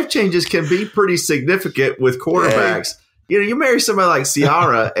those life changes can be pretty significant with quarterbacks. Yeah. You marry somebody like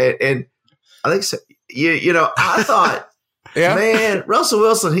Ciara, and I think I thought, man, Russell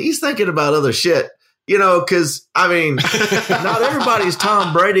Wilson, he's thinking about other shit. because I mean, not everybody's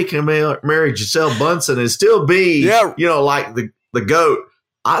Tom Brady can marry Gisele Bunsen and still be, like the GOAT.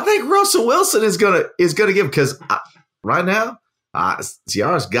 I think Russell Wilson is gonna give, because right now,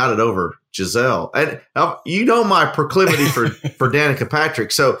 Ciara's got it over Gisele, and my proclivity for Danica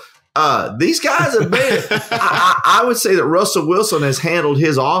Patrick. So these guys have been. I would say that Russell Wilson has handled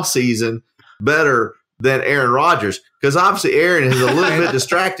his off season better than Aaron Rodgers, because obviously Aaron is a little bit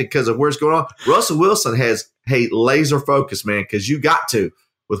distracted because of where's going on. Russell Wilson has laser focus, man, because you got to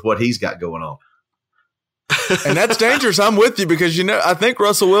with what he's got going on. And that's dangerous. I'm with you, because, I think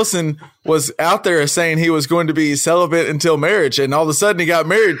Russell Wilson was out there saying he was going to be celibate until marriage, and all of a sudden he got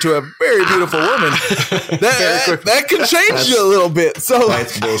married to a very beautiful woman. That can change you a little bit. So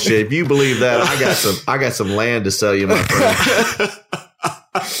that's bullshit. If you believe that, I got some land to sell you, my friend.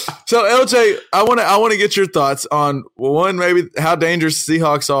 So LJ, I want to get your thoughts on, one, maybe how dangerous the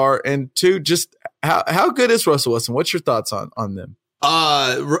Seahawks are, and two, just how good is Russell Wilson? What's your thoughts on them?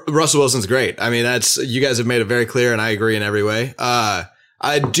 Russell Wilson's great. I mean, you guys have made it very clear, and I agree in every way.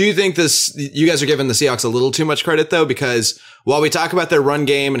 I do think you guys are giving the Seahawks a little too much credit, though, because while we talk about their run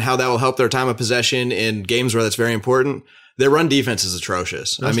game and how that will help their time of possession in games where that's very important, their run defense is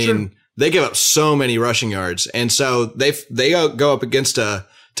atrocious. That's true. They give up so many rushing yards, and so they go up against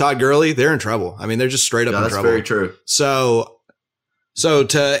Todd Gurley. They're in trouble. I mean, they're just straight up in trouble. That's very true. So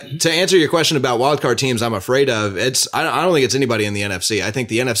to answer your question about wildcard teams, I'm afraid of I don't think it's anybody in the NFC. I think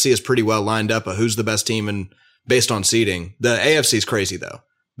the NFC is pretty well lined up of who's the best team based on seeding. The AFC is crazy though.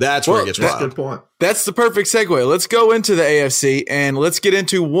 That's where it gets wild. That's a good point. That's the perfect segue. Let's go into the AFC and let's get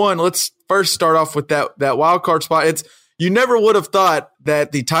into one. Let's first start off with that wild card spot. You never would have thought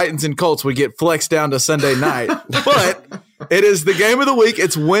that the Titans and Colts would get flexed down to Sunday night, but it is the game of the week.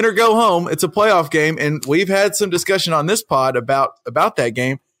 It's win or go home. It's a playoff game, and we've had some discussion on this pod about that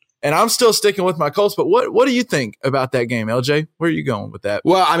game, and I'm still sticking with my Colts. But what do you think about that game, LJ? Where are you going with that?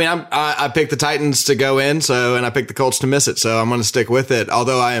 Well, I mean, I picked the Titans to go in, and I picked the Colts to miss it, so I'm going to stick with it.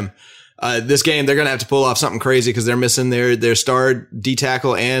 Although I am. This game, they're going to have to pull off something crazy because they're missing their star D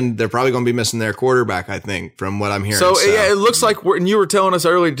tackle, and they're probably going to be missing their quarterback, I think, from what I'm hearing. So yeah, it looks like when you were telling us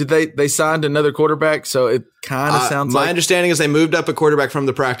earlier, did they signed another quarterback? So it kind of sounds like. My understanding is they moved up a quarterback from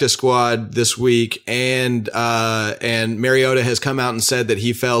the practice squad this week, and Mariota has come out and said that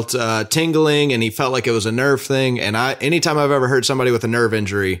he felt tingling and he felt like it was a nerve thing. And anytime I've ever heard somebody with a nerve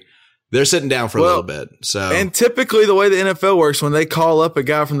injury, they're sitting down for a little bit. So, and typically the way the NFL works, when they call up a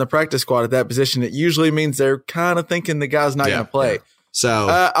guy from the practice squad at that position, it usually means they're kind of thinking the guy's not going to play. Yeah. So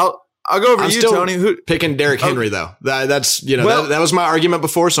I'll go over to you, Tony. Picking Derrick Henry though. That's that was my argument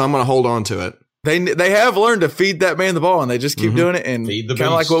before, so I'm going to hold on to it. They have learned to feed that man the ball, and they just keep doing it. And kind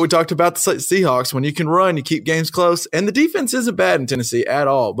of like what we talked about the Seahawks, when you can run, you keep games close, and the defense isn't bad in Tennessee at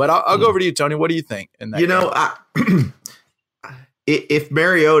all. But I'll go over to you, Tony. What do you think in that game? If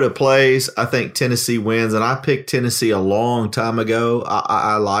Mariota plays, I think Tennessee wins, and I picked Tennessee a long time ago.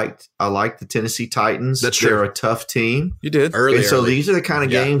 I liked the Tennessee Titans. That's true. They're a tough team. You did early. So these are the kind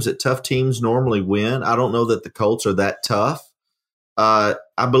of games that tough teams normally win. I don't know that the Colts are that tough. I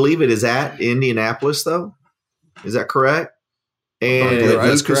believe it is at Indianapolis, though. Is that correct? And at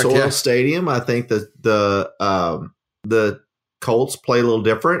Lucas Oil Stadium, I think that the Colts play a little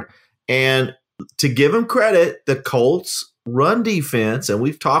different. And to give them credit, the Colts run defense, and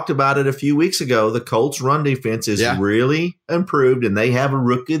we've talked about it a few weeks ago, the Colts run defense is really improved, and they have a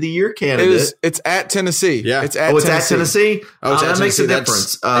Rookie of the Year candidate. It's at Tennessee. Yeah. It's at Tennessee. That makes a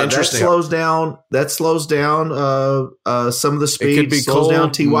difference. That slows down some of the speed. It could be slows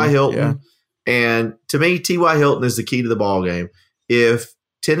down T.Y. Hilton. Yeah. And to me, T.Y. Hilton is the key to the ball game. If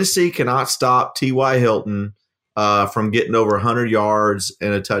Tennessee cannot stop T.Y. Hilton from getting over 100 yards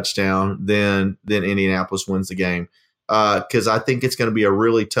and a touchdown, then Indianapolis wins the game. Because I think it's going to be a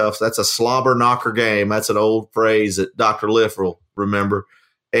really tough. That's a slobber knocker game. That's an old phrase that Dr. Liff will remember.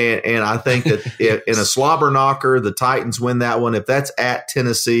 And I think that in a slobber knocker, the Titans win that one. If that's at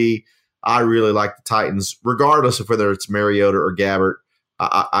Tennessee, I really like the Titans, regardless of whether it's Mariota or Gabbert.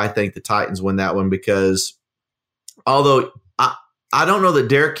 I think the Titans win that one because although I don't know that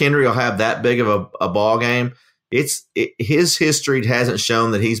Derrick Henry will have that big of a ball game. His history hasn't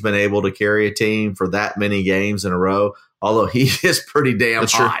shown that he's been able to carry a team for that many games in a row, although he is pretty damn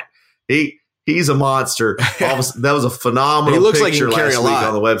hot. He's a monster. That was a phenomenal picture last week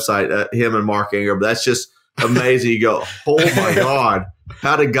on the website, him and Mark Ingram. That's just amazing. You go, oh my God,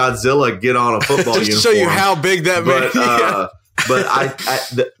 how did Godzilla get on a football uniform? Just to show you how big that man But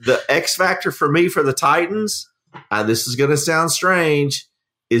the X factor for me for the Titans, this is going to sound strange,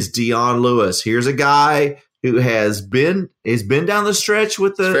 is Dion Lewis. Here's a guy who has been down the stretch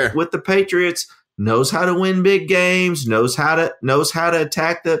with the Patriots, knows how to win big games, knows how to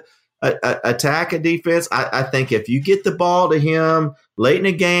attack attack a defense. I think if you get the ball to him late in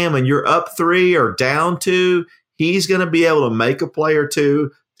a game and you're up 3 or down 2, he's going to be able to make a play or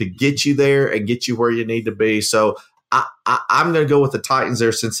two to get you there and get you where you need to be. So I'm going to go with the Titans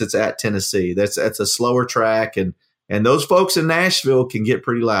there since it's at Tennessee. That's a slower track, and those folks in Nashville can get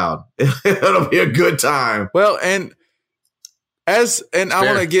pretty loud. It'll be a good time. Well, and I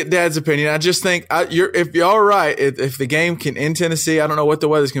want to get Dad's opinion. I just think if y'all are right, if the game can end Tennessee, I don't know what the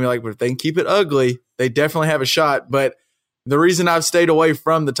weather's going to be like, but if they can keep it ugly, they definitely have a shot. But the reason I've stayed away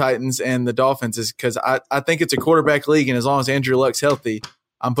from the Titans and the Dolphins is because I think it's a quarterback league, and as long as Andrew Luck's healthy,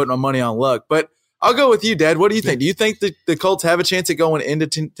 I'm putting my money on Luck. But I'll go with you, Dad. What do you think? Do you think the Colts have a chance at going into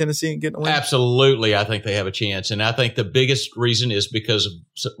Tennessee and getting a win? Absolutely. I think they have a chance. And I think the biggest reason is because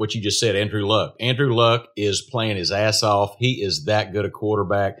of what you just said, Andrew Luck. Andrew Luck is playing his ass off. He is that good a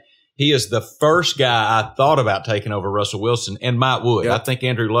quarterback. He is the first guy I thought about taking over Russell Wilson and Mike Wood. Yep. I think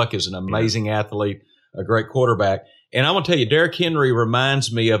Andrew Luck is an amazing athlete, a great quarterback. And I want to tell you, Derrick Henry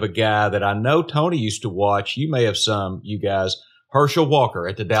reminds me of a guy that I know Tony used to watch. You may have you guys. Herschel Walker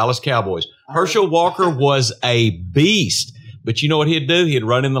at the Dallas Cowboys. Herschel Walker was a beast, but you know what he'd do? He'd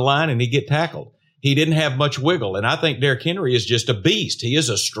run in the line and he'd get tackled. He didn't have much wiggle, and I think Derrick Henry is just a beast. He is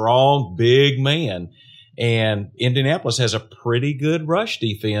a strong, big man, and Indianapolis has a pretty good rush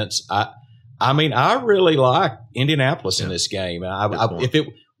defense. I mean, I really like Indianapolis in this game.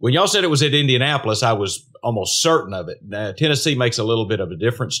 When y'all said it was at Indianapolis, I was almost certain of it. Tennessee makes a little bit of a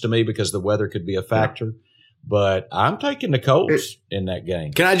difference to me because the weather could be a factor. Yeah. But I'm taking the Colts in that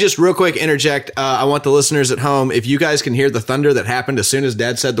game. Can I just real quick interject? I want the listeners at home, if you guys can hear the thunder that happened as soon as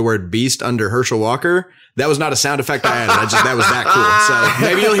Dad said the word beast under Herschel Walker, that was not a sound effect I added. That was that cool. So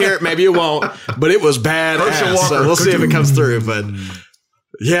maybe you'll hear it, maybe you won't, but it was bad. So we'll see if it comes through. But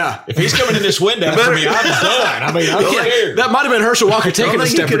yeah, if he's coming in this window after me, I'm done. I mean, I'm scared. That might have been Herschel Walker taking a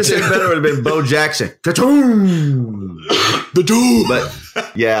step or two. Better would have been Bo Jackson. The dude.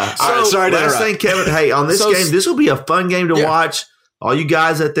 But yeah. So, all right, sorry to last thing, Kevin. Hey, on this game, this will be a fun game to watch. All you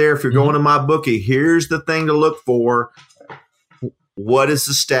guys out there, if you're going to my bookie, here's the thing to look for. What is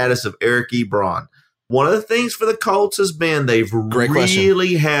the status of Eric Ebron? One of the things for the Colts has been they've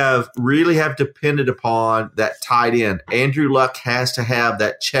really have depended upon that tight end. Andrew Luck has to have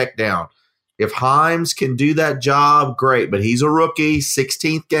that check down. If Himes can do that job, great. But he's a rookie,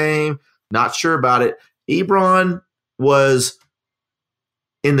 16th game, not sure about it. Ebron was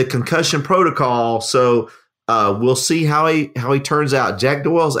in the concussion protocol, so we'll see how he turns out. Jack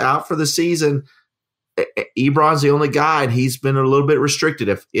Doyle's out for the season. Ebron's the only guy, and he's been a little bit restricted.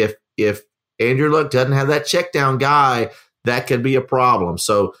 If Andrew Luck doesn't have that check down guy, that could be a problem.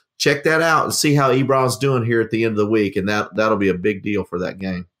 So check that out and see how Ebron's doing here at the end of the week, and that'll be a big deal for that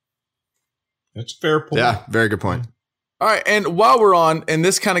game. That's a fair point. Yeah, very good point. All right, and while we're on, and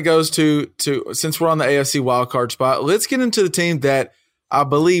this kind of goes to since we're on the AFC wildcard spot, let's get into the team that I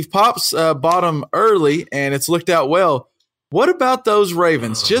believe Pops bottom early, and it's looked out well. What about those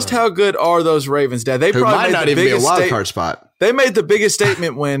Ravens? Just how good are those Ravens, Dad? They probably might not even be a wild card spot. They made the biggest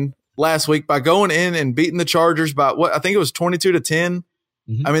statement win last week by going in and beating the Chargers by I think it was 22-10.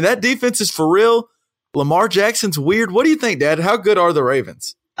 Mm-hmm. I mean, that defense is for real. Lamar Jackson's weird. What do you think, Dad? How good are the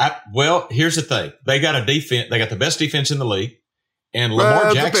Ravens? Well, here's the thing. They got a defense. They got the best defense in the league. And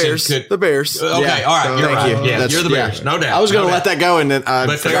Lamar Jackson the Bears. Okay, yeah. All right. You're right. Yeah, you're the Bears. Yeah. No doubt. I was going to let that go, and then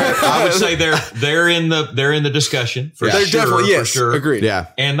but I would say they're in the discussion for they're sure. Definitely, yes, for sure. Agreed. Yeah.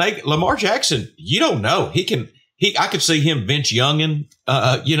 And Lamar Jackson, you don't know. I could see him Vince Youngin,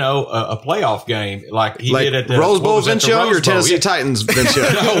 a playoff game like he did at the Rose Bowl Vince Young or Tennessee Titans Vince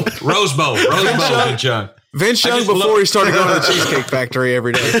Young. No, Rose Bowl Vince Young. Vince Young before he started going to the Cheesecake Factory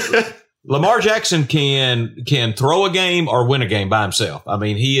every day. Lamar Jackson can throw a game or win a game by himself. I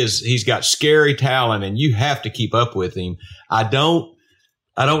mean, he's got scary talent, and you have to keep up with him. I don't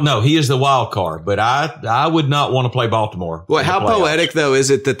know. He is the wild card, but I would not want to play Baltimore. Well, how poetic though is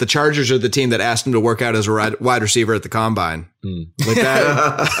it that the Chargers are the team that asked him to work out as a wide receiver at the combine? Like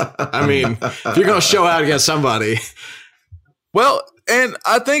that. I mean, if you're going to show out against somebody. Well, and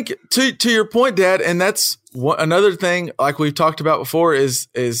I think to your point, Dad, and that's another thing like we've talked about before is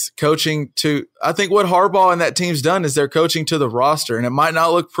coaching to. I think what Harbaugh and that team's done is they're coaching to the roster, and it might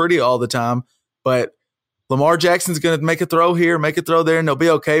not look pretty all the time, but Lamar Jackson's going to make a throw here, make a throw there, and they'll be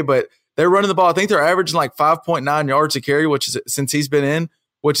okay. But they're running the ball. I think they're averaging like 5.9 yards a carry, which is since he's been in,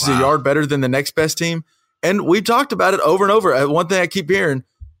 which is a yard better than the next best team. And we've talked about it over and over. One thing I keep hearing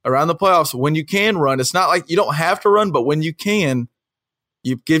around the playoffs, when you can run, it's not like you don't have to run, but when you can,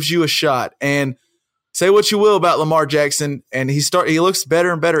 it gives you a shot. And say what you will about Lamar Jackson, and he looks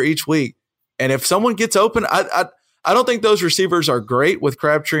better and better each week. And if someone gets open, I don't think those receivers are great with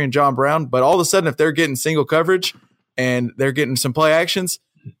Crabtree and John Brown, but all of a sudden, if they're getting single coverage and they're getting some play actions,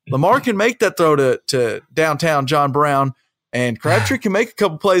 Lamar can make that throw to downtown John Brown, and Crabtree can make a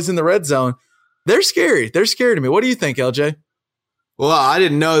couple plays in the red zone. They're scary. They're scary to me. What do you think, LJ? Well, I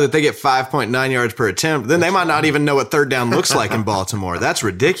didn't know that they get 5.9 yards per attempt. Then they might not even know what third down looks like in Baltimore. That's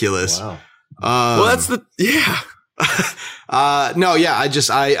ridiculous. Wow. Well, that's the No, yeah,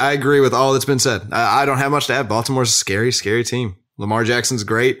 I agree with all that's been said. I don't have much to add. Baltimore's a scary, scary team. Lamar Jackson's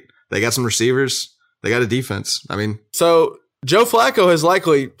great. They got some receivers. They got a defense. I mean, so Joe Flacco has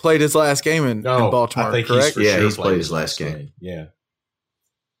likely played his last game in Baltimore, I think correct? He's played his last game. Yeah.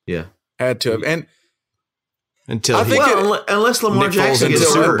 Had to have. And until unless Lamar Nick Jackson Foles into gets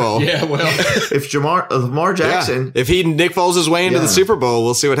the Super hurt. Bowl. Yeah, well, If Lamar Jackson, if Nick Foles his way into the Super Bowl,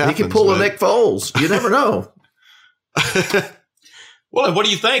 we'll see what happens. he can pull a Nick Foles. You never know. well, what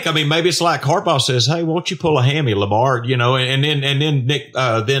do you think? I mean, maybe it's like Harbaugh says, "Hey, won't you pull a hammy, Lamar?" You know, and then Nick,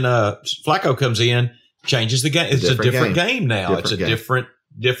 Flacco comes in, changes the game. It's a different game now. It's a different.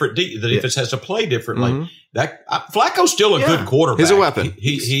 The defense has to play differently. Mm-hmm. Flacco's still a good quarterback. He's a weapon.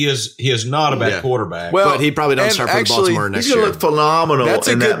 He is not a bad quarterback. Well, but he probably doesn't start for Baltimore next He's year. going to look phenomenal That's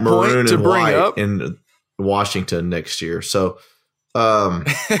a in good that maroon point to and bring white up. in Washington next year. So,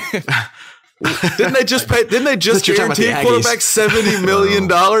 Didn't they just You're talking about guarantee the Aggies. quarterback $70 million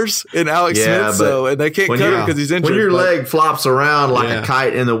in Alex Yeah, Smith? So, and they can't cut him because he's injured. when your but- leg flops around like a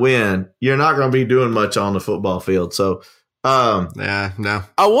kite in the wind, you're not going to be doing much on the football field. So, Yeah, no.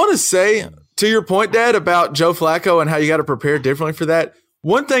 I want to say, to your point, Dad, about Joe Flacco and how you got to prepare differently for that.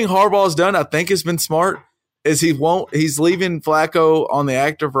 One thing Harbaugh's done, I think, has been smart, is he's leaving Flacco on the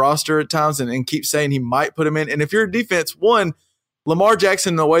active roster at times and keeps saying he might put him in. And if you're a defense, one, Lamar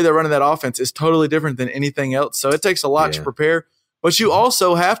Jackson, the way they're running that offense is totally different than anything else. So it takes a lot to prepare, but you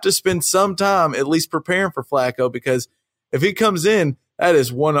also have to spend some time at least preparing for Flacco, because if he comes in, that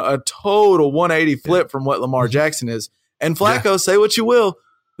is a total 180 flip from what Lamar Jackson is. And Flacco, say what you will,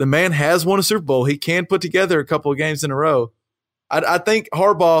 the man has won a Super Bowl. He can put together a couple of games in a row. I think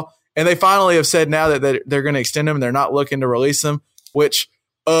Harbaugh, and they finally have said now that they're going to extend him and they're not looking to release him, which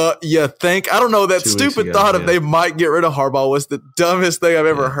you think, I don't know, that 2 weeks stupid ago, thought of they might get rid of Harbaugh was the dumbest thing I've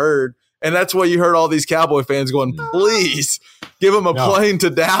ever heard. And that's why you heard all these Cowboy fans going, please give him a plane to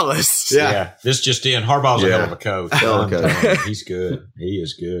Dallas. Yeah. This just in. Harbaugh's a hell of a coach. Okay. He's good. He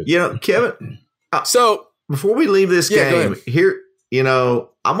is good. you know, Kevin, So before we leave this go game ahead. here,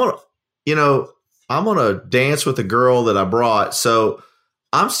 I'm gonna dance with the girl that I brought. So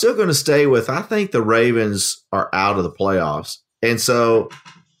I'm still going to stay with. I think the Ravens are out of the playoffs, and so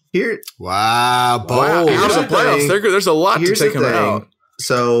here, Wow, bold. Here's out of the the playoffs, thing. there's a lot to here's take the him thing. out.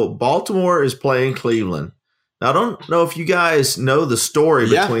 So Baltimore is playing Cleveland. Now, I don't know if you guys know the story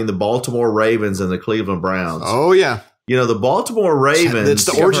between the Baltimore Ravens and the Cleveland Browns. Oh, yeah. You know, the Baltimore Ravens. It's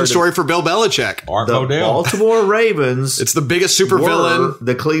the origin story for Bill Belichick. Art the Modell. Baltimore Ravens. It's the biggest supervillain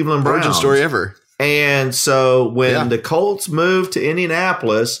the Cleveland Browns origin story ever. And so when the Colts moved to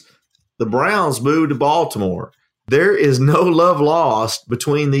Indianapolis, the Browns moved to Baltimore. There is no love lost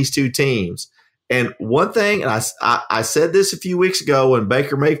between these two teams. And one thing, and I said this a few weeks ago when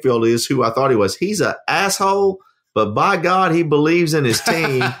Baker Mayfield is who I thought he was. He's an asshole, but by God, he believes in his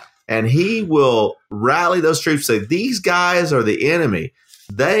team, and he will rally those troops. Say these guys are the enemy.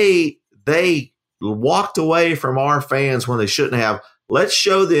 They walked away from our fans when they shouldn't have. Let's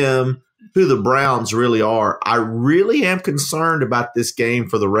show them who the Browns really are. I really am concerned about this game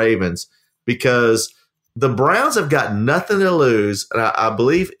for the Ravens because the Browns have got nothing to lose. And I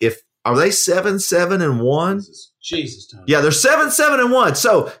believe are they 7-7-1? Jesus, Tony. Yeah, they're 7-7-1.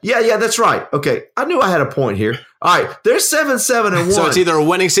 So yeah, that's right. Okay, I knew I had a point here. All right, they're 7-7-1. So it's either a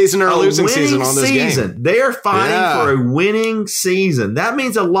winning season or a losing season on this season. game. They are fighting for a winning season. That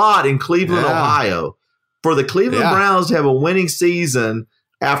means a lot in Cleveland, Ohio. For the Cleveland Browns to have a winning season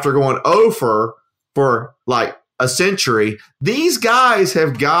after going over for like a century, these guys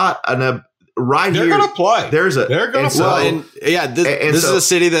have got right They're here. going to play. They're going to Well, play. and this is a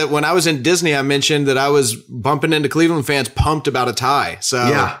city that when I was in Disney, I mentioned that I was bumping into Cleveland fans pumped about a tie. So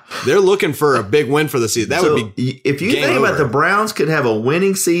they're looking for a big win for the season. That would be if you game think about over. the Browns could have a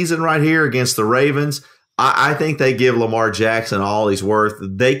winning season right here against the Ravens. I think they give Lamar Jackson all he's worth.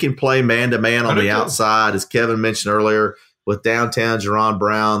 They can play man-to-man on the outside, as Kevin mentioned earlier, with downtown Jerron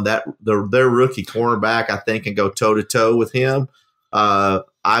Brown. Their rookie cornerback, I think, can go toe-to-toe with him.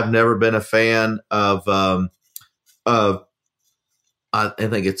 I've never been a fan of I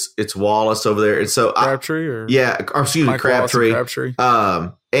think it's Wallace over there. And so Crabtree or excuse me, Crabtree.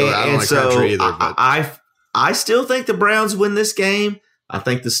 I don't like so Crabtree either, but- I still think the Browns win this game. I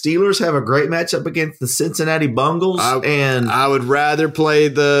think the Steelers have a great matchup against the Cincinnati Bengals, and I would rather play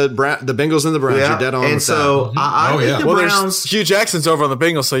the Bengals than the Browns. You're dead on. And with so I think the Browns. Hugh Jackson's over on the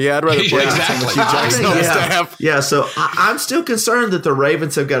Bengals, so I'd rather play Exactly. with Hugh Jackson on the staff. Yeah, so I'm still concerned that the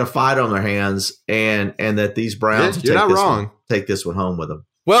Ravens have got a fight on their hands, and that these Browns You're not wrong. Take this one home with them.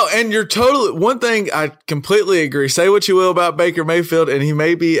 Well, and you're totally one thing I completely agree. Say what you will about Baker Mayfield, and he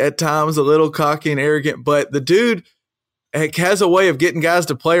may be at times a little cocky and arrogant, but the dude has a way of getting guys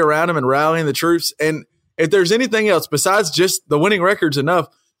to play around him and rallying the troops. And if there's anything else besides just the winning record's enough,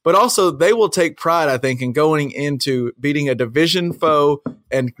 but also they will take pride, I think, in going into beating a division foe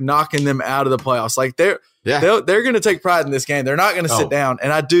and knocking them out of the playoffs. Like they're going to take pride in this game. They're not going to sit down.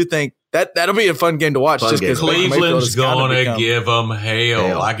 And I do think that'll be a fun game to watch. Just because Cleveland's going to give them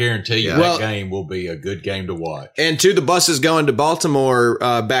hell. I guarantee you that game will be a good game to watch. And to the buses going to Baltimore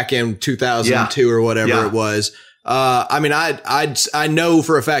back in 2002 or whatever it was. I mean, I know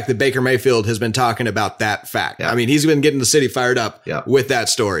for a fact that Baker Mayfield has been talking about that fact. Yeah. I mean, he's been getting the city fired up with that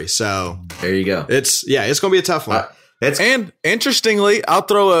story. So there you go. It's going to be a tough one. And interestingly, I'll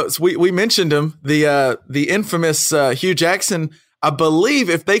throw we mentioned him, the infamous Hugh Jackson. I believe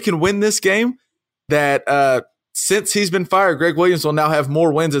if they can win this game, that since he's been fired, Greg Williams will now have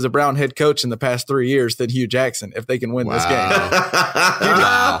more wins as a Brown head coach in the past 3 years than Hugh Jackson if they can win this game.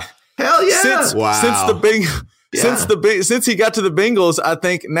 Wow. Hell yeah. Since he got to the Bengals, I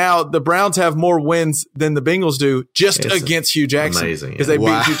think now the Browns have more wins than the Bengals do just against Hugh Jackson. Amazing. Because they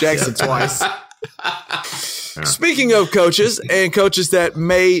beat Hugh Jackson twice. Speaking of coaches and coaches that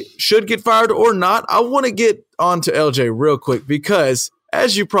should get fired or not, I want to get on to LJ real quick because,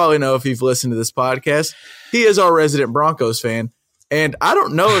 as you probably know if you've listened to this podcast, he is our resident Broncos fan. And I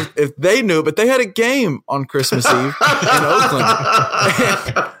don't know if they knew, but they had a game on Christmas Eve in Oakland.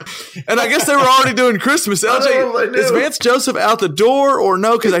 And I guess they were already doing Christmas. LJ, is Vance Joseph out the door or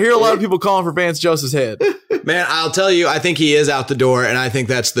no? Because I hear a lot of people calling for Vance Joseph's head. Man, I'll tell you, I think he is out the door, and I think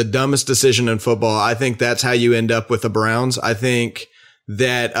that's the dumbest decision in football. I think that's how you end up with the Browns. I think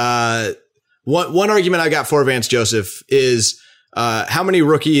that one argument I got for Vance Joseph is how many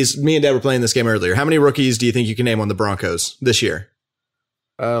rookies, me and Dad were playing this game earlier, how many rookies do you think you can name on the Broncos this year?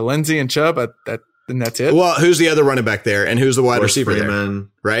 Lindsey and Chubb, and that's it. Well, who's the other running back there, and who's the wide receiver Freeman, there?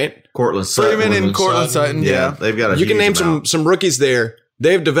 Right? Courtland Sutton. Freeman and Courtland Sutton. Yeah. They've got You can name some rookies there.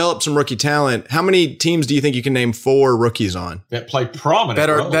 They've developed some rookie talent. How many teams do you think you can name 4 rookies on? That play prominent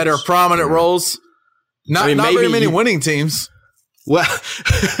roles. That are prominent roles. Not very many winning teams. Well,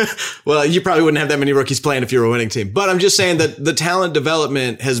 you probably wouldn't have that many rookies playing if you were a winning team. But I'm just saying that the talent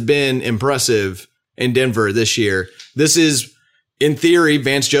development has been impressive in Denver this year. This is, in theory,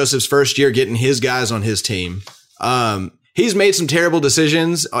 Vance Joseph's first year getting his guys on his team. He's made some terrible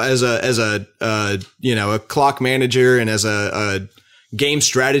decisions as a clock manager and as a game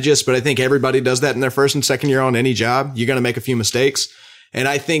strategist, but I think everybody does that in their first and second year on any job. You're going to make a few mistakes. And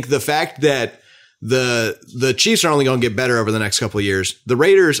I think the fact that the Chiefs are only going to get better over the next couple of years. The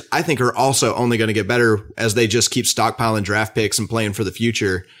Raiders, I think, are also only going to get better as they just keep stockpiling draft picks and playing for the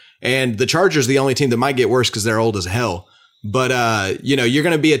future. And the Chargers, the only team that might get worse because they're old as hell. But, you're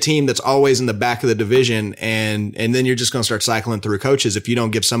going to be a team that's always in the back of the division. And then you're just going to start cycling through coaches if you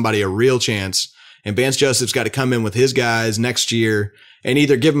don't give somebody a real chance. And Vance Joseph's got to come in with his guys next year and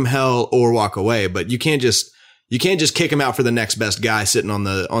either give them hell or walk away. But you can't just kick him out for the next best guy sitting on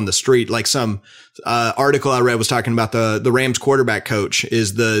the street. Like some article I read was talking about the Rams quarterback coach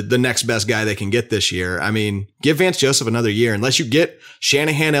is the next best guy they can get this year. I mean, give Vance Joseph another year unless you get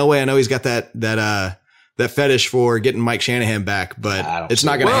Shanahan Elway. I know he's got that fetish for getting Mike Shanahan back, but it's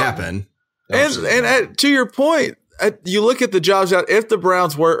not going to happen. And to your point, you look at the jobs out. If the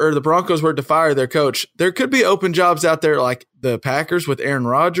Broncos were to fire their coach, there could be open jobs out there like the Packers with Aaron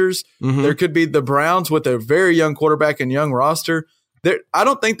Rodgers. Mm-hmm. There could be the Browns with a very young quarterback and young roster. I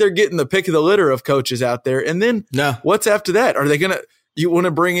don't think they're getting the pick of the litter of coaches out there. And then what's after that? Are they you want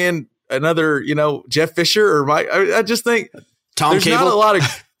to bring in another, Jeff Fisher or Mike? I just think Tom there's Cable. Not a lot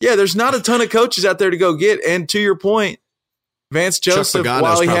of, there's not a ton of coaches out there to go get. And to your point, Vance Joseph,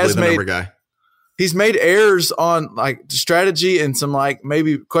 while he has he's made errors on like strategy and some like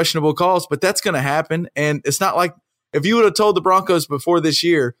maybe questionable calls, but that's going to happen. And it's not like if you would have told the Broncos before this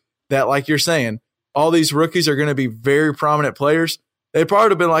year that, like you're saying, all these rookies are going to be very prominent players, they'd probably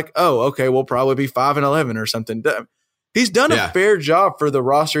have been like, oh, okay, we'll probably be 5-11 or something. He's done a fair job for the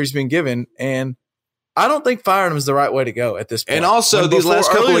roster he's been given. And I don't think firing him is the right way to go at this point. And also these last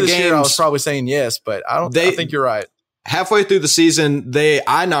couple of games, year, I was probably saying yes, but I think you're right. Halfway through the season,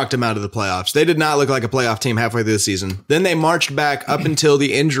 I knocked them out of the playoffs. They did not look like a playoff team halfway through the season. Then they marched back up until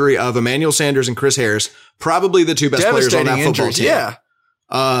the injury of Emmanuel Sanders and Chris Harris, probably the two best players on that football team. Yeah.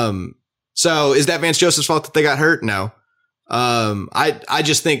 So is that Vance Joseph's fault that they got hurt? No. I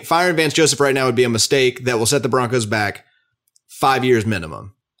just think firing Vance Joseph right now would be a mistake that will set the Broncos back 5 years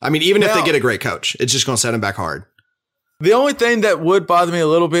minimum. I mean, even if they get a great coach, it's just going to set them back hard. The only thing that would bother me a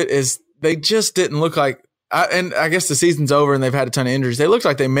little bit is they just didn't look like, and I guess the season's over and they've had a ton of injuries. They looked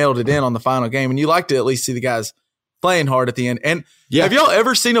like they mailed it in on the final game, and you like to at least see the guys playing hard at the end. And have y'all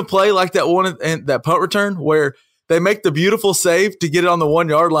ever seen a play like that one in that punt return where they make the beautiful save to get it on the 1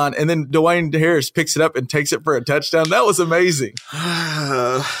 yard line, and then Dwayne Harris picks it up and takes it for a touchdown? That was amazing.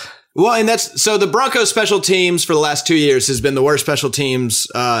 Well, and so the Broncos special teams for the last 2 years has been the worst special teams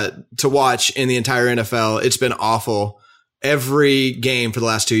to watch in the entire NFL. It's been awful every game for the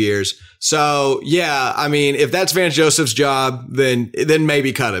last 2 years. So yeah, I mean, if that's Vance Joseph's job, then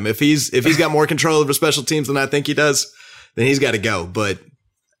maybe cut him. If he's got more control over special teams than I think he does, then he's got to go. But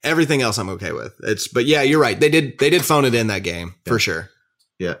everything else I'm okay with. But yeah, you're right. They did phone it in that game for sure.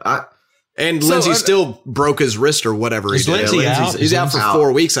 Yeah. And Lindsey still broke his wrist or whatever he did. Lindsey out? He's out for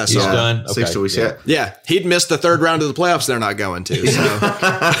 4 weeks, I saw. He's done. Okay. 6 weeks. Yeah. He'd missed the third round of the playoffs they're not going to.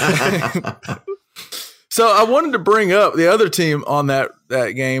 So. So I wanted to bring up the other team on that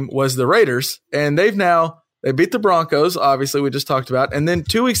game was the Raiders, and they beat the Broncos, obviously we just talked about, and then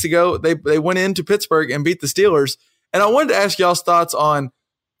 2 weeks ago they went into Pittsburgh and beat the Steelers. And I wanted to ask y'all's thoughts on,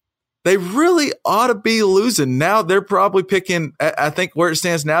 they really ought to be losing. Now they're probably picking, I think where it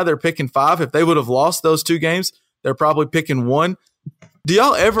stands now, they're picking 5. If they would have lost those 2 games, they're probably picking 1. Do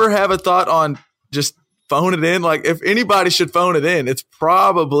y'all ever have a thought on just phone it in? Like, if anybody should phone it in, it's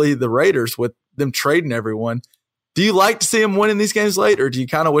probably the Raiders with them trading everyone. Do you like to see them winning these games late, or do you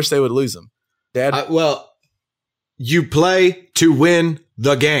kind of wish they would lose them? Dad? Well, you play to win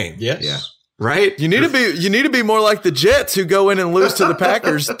the game. Yes. Yeah. Right? You need to be more like the Jets, who go in and lose to the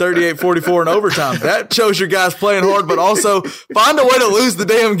Packers 38-44 in overtime. That shows your guys playing hard, but also find a way to lose the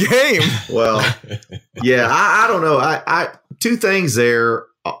damn game. Well, yeah, I don't know. I 2 things there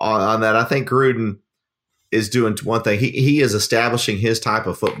on that. I think Gruden is doing one thing. He is establishing his type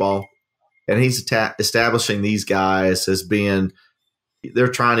of football, and he's establishing these guys as being. They're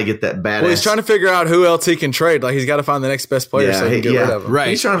trying to get that badass. Well, he's trying to figure out who else he can trade. Like, he's got to find the next best player so he can get rid of him. Right.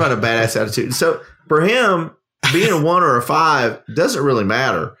 He's trying to find a badass attitude. So for him, being a 1 or a 5 doesn't really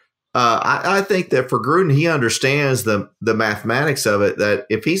matter. I think that for Gruden, he understands the mathematics of it, that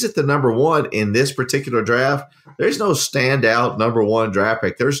if he's at the number 1 in this particular draft, there's no standout number 1 draft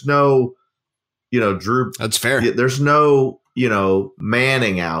pick. There's no, Drew. That's fair. There's no,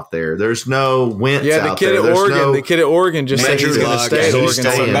 Manning out there. There's no Wentz out there. The kid at Oregon just said he's going to stay at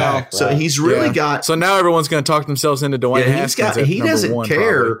Oregon. So he's really got. So now everyone's going to talk themselves into Dwayne Haskins. He doesn't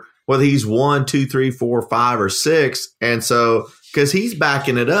care whether he's 1, 2, 3, 4, 5, or 6, and so because he's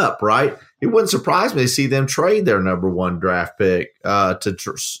backing it up, right? It wouldn't surprise me to see them trade their number 1 draft pick to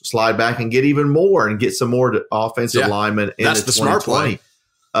slide back and get even more and get some more offensive linemen in the 2020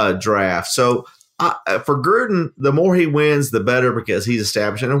 draft. So. For Gruden, the more he wins, the better, because he's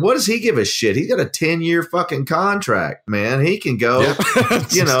establishing. And what does he give a shit? He's got a 10-year fucking contract, man. He can go,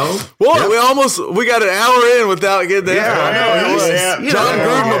 Well, we got an hour in without getting there. I know. John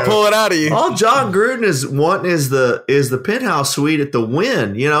Gruden will pull it out of you. All John Gruden is wanting is the penthouse suite at the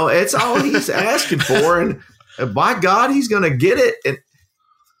Wynn. It's all he's asking for, and by God, he's going to get it.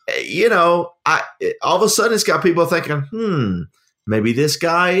 And all of a sudden, it's got people thinking, maybe this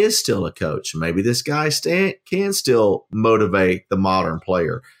guy is still a coach. Maybe this guy can still motivate the modern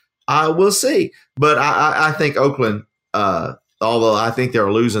player. We'll see. But I think Oakland, although I think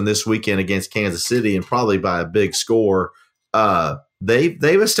they're losing this weekend against Kansas City and probably by a big score, they've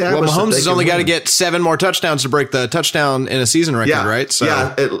established. Well, Mahomes has only got to get 7 more touchdowns to break the touchdown in a season record, right? So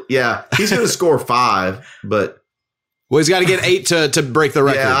he's going to score 5, but he's got to get 8 to break the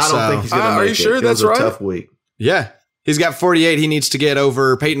record. Yeah, I don't think he's going to make it. Are you sure it that's was right? a tough week. Yeah. He's got 48. He needs to get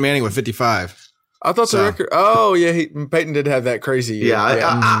over Peyton Manning with 55. I thought the record. Oh, yeah. Peyton did have that crazy year.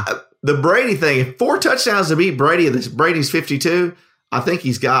 The Brady thing, 4 touchdowns to beat Brady. Brady's 52. I think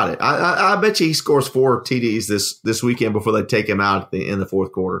he's got it. I bet you he scores 4 TDs this weekend before they take him out in the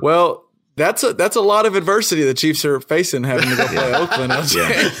fourth quarter. Well, that's a lot of adversity the Chiefs are facing having to go play Oakland.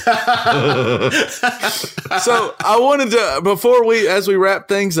 So I wanted to, as we wrap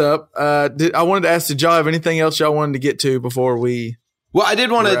things up, I wanted to ask, did y'all have anything else y'all wanted to get to before we? Well, I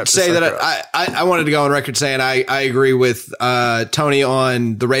did want to say that I wanted to go on record saying I agree with Tony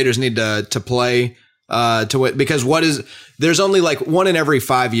on the Raiders need to play to win, because there's only like 1 in every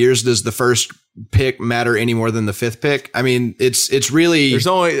 5 years does the first pick matter any more than the 5th pick. I mean, it's really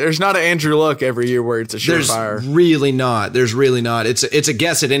there's not an Andrew Luck every year where it's a surefire. There's really not. It's a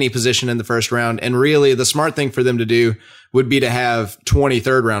guess at any position in the first round, and really the smart thing for them to do would be to have 20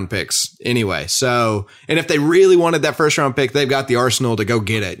 third-round picks anyway. So, and if they really wanted that first-round pick, they've got the arsenal to go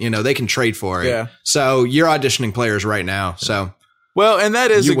get it. You know, they can trade for it. Yeah. So you're auditioning players right now. So. Well, and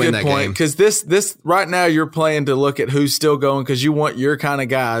that is You a win good that point game. because this right now you're playing to look at who's still going because you want your kind of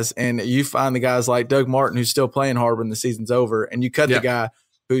guys, and you find the guys like Doug Martin who's still playing hard when the season's over, and you cut the guy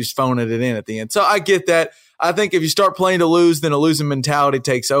who's phoning it in at the end. So I get that. I think if you start playing to lose, then a losing mentality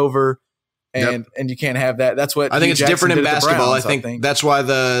takes over, and you can't have that. That's what I think Hugh it's Jackson different in did at the basketball. Browns, I think that's why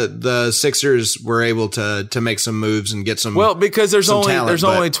the Sixers were able to make some moves and get some. Well, because there's some only talent,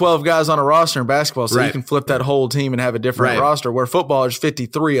 only 12 guys on a roster in basketball, so you Right. can flip that whole team and have a different Right. roster. Where football, there's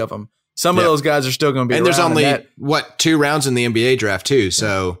 53 of them. Some of those guys are still going to be and around. there's only that, 2 rounds in the NBA draft too.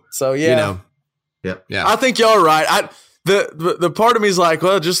 So yeah. you know, Yeah. I think y'all are right. The part of me is like,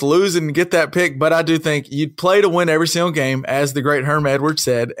 well, just lose and get that pick. But I do think you'd play to win every single game, as the great Herm Edwards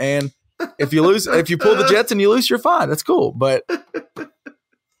said. And if you lose, if you pull the Jets and you lose, you're fine. That's cool. But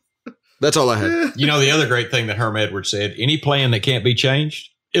that's all I had. You know, the other great thing that Herm Edwards said, any plan that can't be changed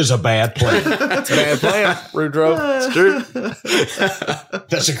is a bad plan. it's a bad plan, Rudro. It's true.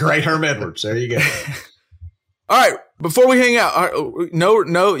 That's a great Herm Edwards. There you go. All right. Before we hang out, we're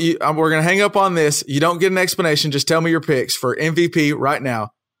going to hang up on this. You don't get an explanation. Just tell me your picks for MVP right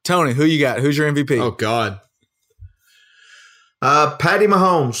now. Tony, who you got? Who's your MVP? Oh God. Patty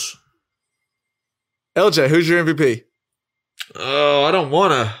Mahomes. LJ, who's your MVP? Oh, I don't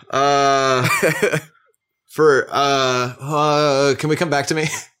want to. Can we come back to me?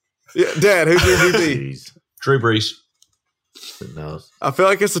 Yeah, Dad, who's your MVP? Jeez. Drew Brees. Who knows? I feel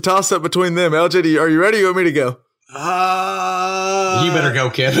like it's a toss-up between them. LJ, are you ready? You want me to go? You better go,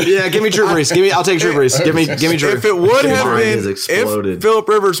 Kevin. Yeah, give me Drew Brees. I'll take Drew Brees. Give me Drew. If it would have Mine been, has exploded. if Phillip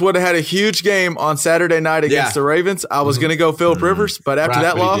Rivers would have had a huge game on Saturday night against the Ravens, I was going to go Phillip Rivers, but after Right,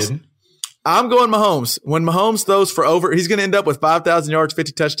 that but he loss, didn't. I'm going Mahomes. When Mahomes throws for over, he's going to end up with 5,000 yards,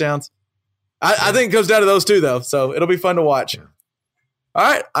 50 touchdowns. I think it goes down to those two, though, so it'll be fun to watch. All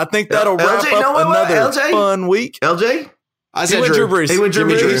right, I think that'll wrap LJ, up another LJ? fun week. LJ? I He said went Drew Brees. He went Drew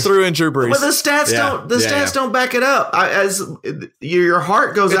He Brees. threw in Drew Brees. But the stats don't back it up. As your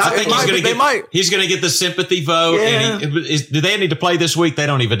heart goes out. I think he's going to get the sympathy vote. Yeah. And do they need to play this week? They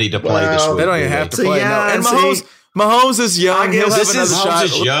don't even need to play this week. They don't even have to So, play. yeah, And see, Mahomes is young. I He'll guess have this another is- shot. Mahomes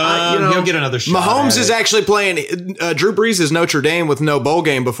is young. He'll get another shot. Mahomes at is it. actually playing. Drew Brees is Notre Dame with no bowl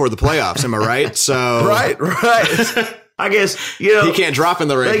game before the playoffs. Am I right? So Right. I guess, he can't drop in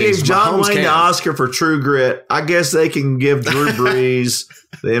the rankings. They gave John Mahomes Wayne can. the Oscar for True Grit. I guess they can give Drew Brees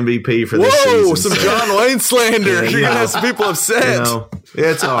the MVP for this season. Whoa, some John Wayne slander. Yeah, You're going to have some people upset.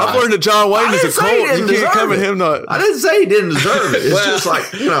 It's all I've right. learned that John Wayne I is a didn't say he cult. You didn't can't deserve come at it. him. No, I didn't say he didn't deserve it. It's just like,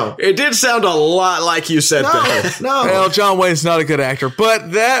 It did sound a lot like you said that. no. Well, John Wayne's not a good actor,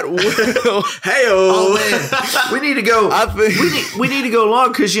 but that will. Hey-o. Man, we need to go. I think- we need to go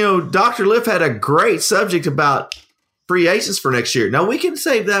long because Dr. Liff had a great subject about free agents for next year. Now we can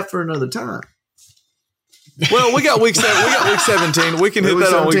save that for another time. Well, we got week 17. We can hit Week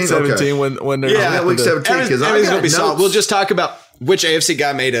that on week 17? 17 when they're Yeah, week 17 because Everything's going to be solid. We'll just talk about which AFC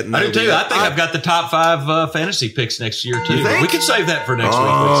guy made it. and I do that'll too. be I it. think I've got the top 5 fantasy picks next year too. You think? We can save that for next week.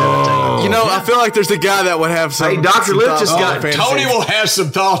 Week 17. I feel like there's a guy that would have some. Hey, Dr. some Liff thoughts just on got- fantasy. Tony will have some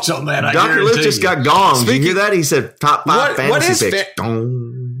thoughts on that. I Dr. Liff guarantee just you. got gonged. Did you hear Speaking- that? He said top 5 What fantasy is picks.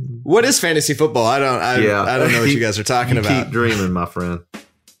 Dong. What is fantasy football? I don't know what you guys are talking You about. keep dreaming, my friend.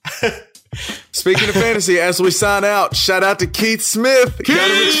 Speaking of fantasy, as we sign out, shout out to Keith Smith.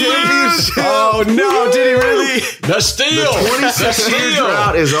 Got him a championship. Oh no! Did he really? The steal. 26-year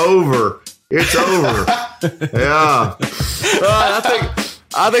drought is over. It's over. Yeah.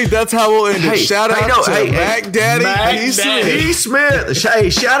 I think that's how we'll end it. Shout out to Mac Daddy, Keith Smith. Keith Smith. Hey,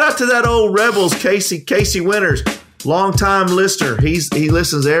 shout out to that old Rebels, Casey Winters, longtime listener. He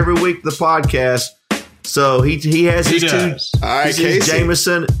listens every week to the podcast. So he has his does. two. All right, his Casey.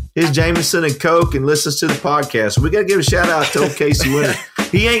 Jameson and Coke, and listens to the podcast. So we got to give a shout out to old Casey Winters.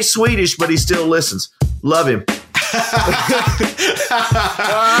 He ain't Swedish, but he still listens. Love him. All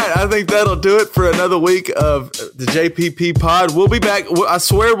right, I think that'll do it for another week of the JPP pod. We'll be back. I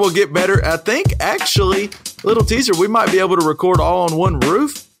swear we'll get better. I think, actually, little teaser, we might be able to record all on one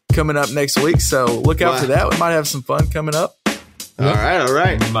roof coming up next week. So look out for that. We might have some fun coming up. All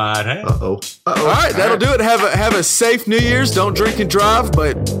right. Might have. Uh-oh. All right, that'll do it. Have a safe New Year's. Don't drink and drive,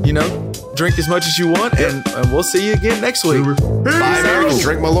 but, drink as much as you want. And we'll see you again next week. Bye, American.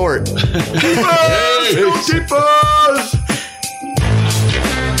 Drink my Lord.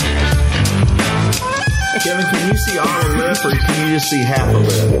 Kevin, can you see all the lip, or can you just see half a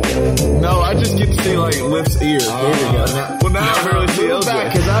lip? No, I just get to see, Lift's ear. There we go. Well, now I barely see Move LJ.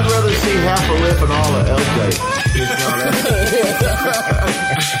 back, because I'd rather see half a lip and all of LJ.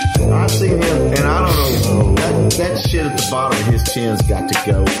 that shit at the bottom of his chin's got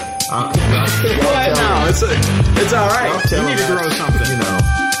to go. No, it's all right. You need to grow something. You know,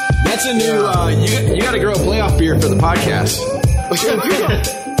 that's a new. You got to grow a playoff beard for the podcast.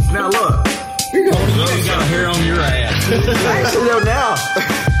 now look, You got a hair on your ass. actually though now.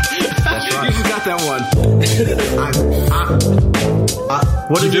 You just got that one.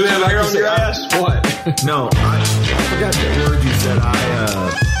 What You did do have hair on your ass? What? No, I forgot the word you said.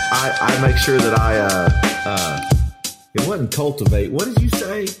 I make sure that it wasn't cultivate. What did you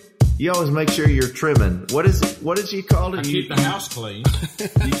say? You always make sure you're trimming. What did you call it? I keep the house clean.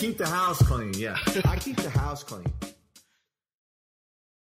 You keep the house clean. Yeah, I keep the house clean.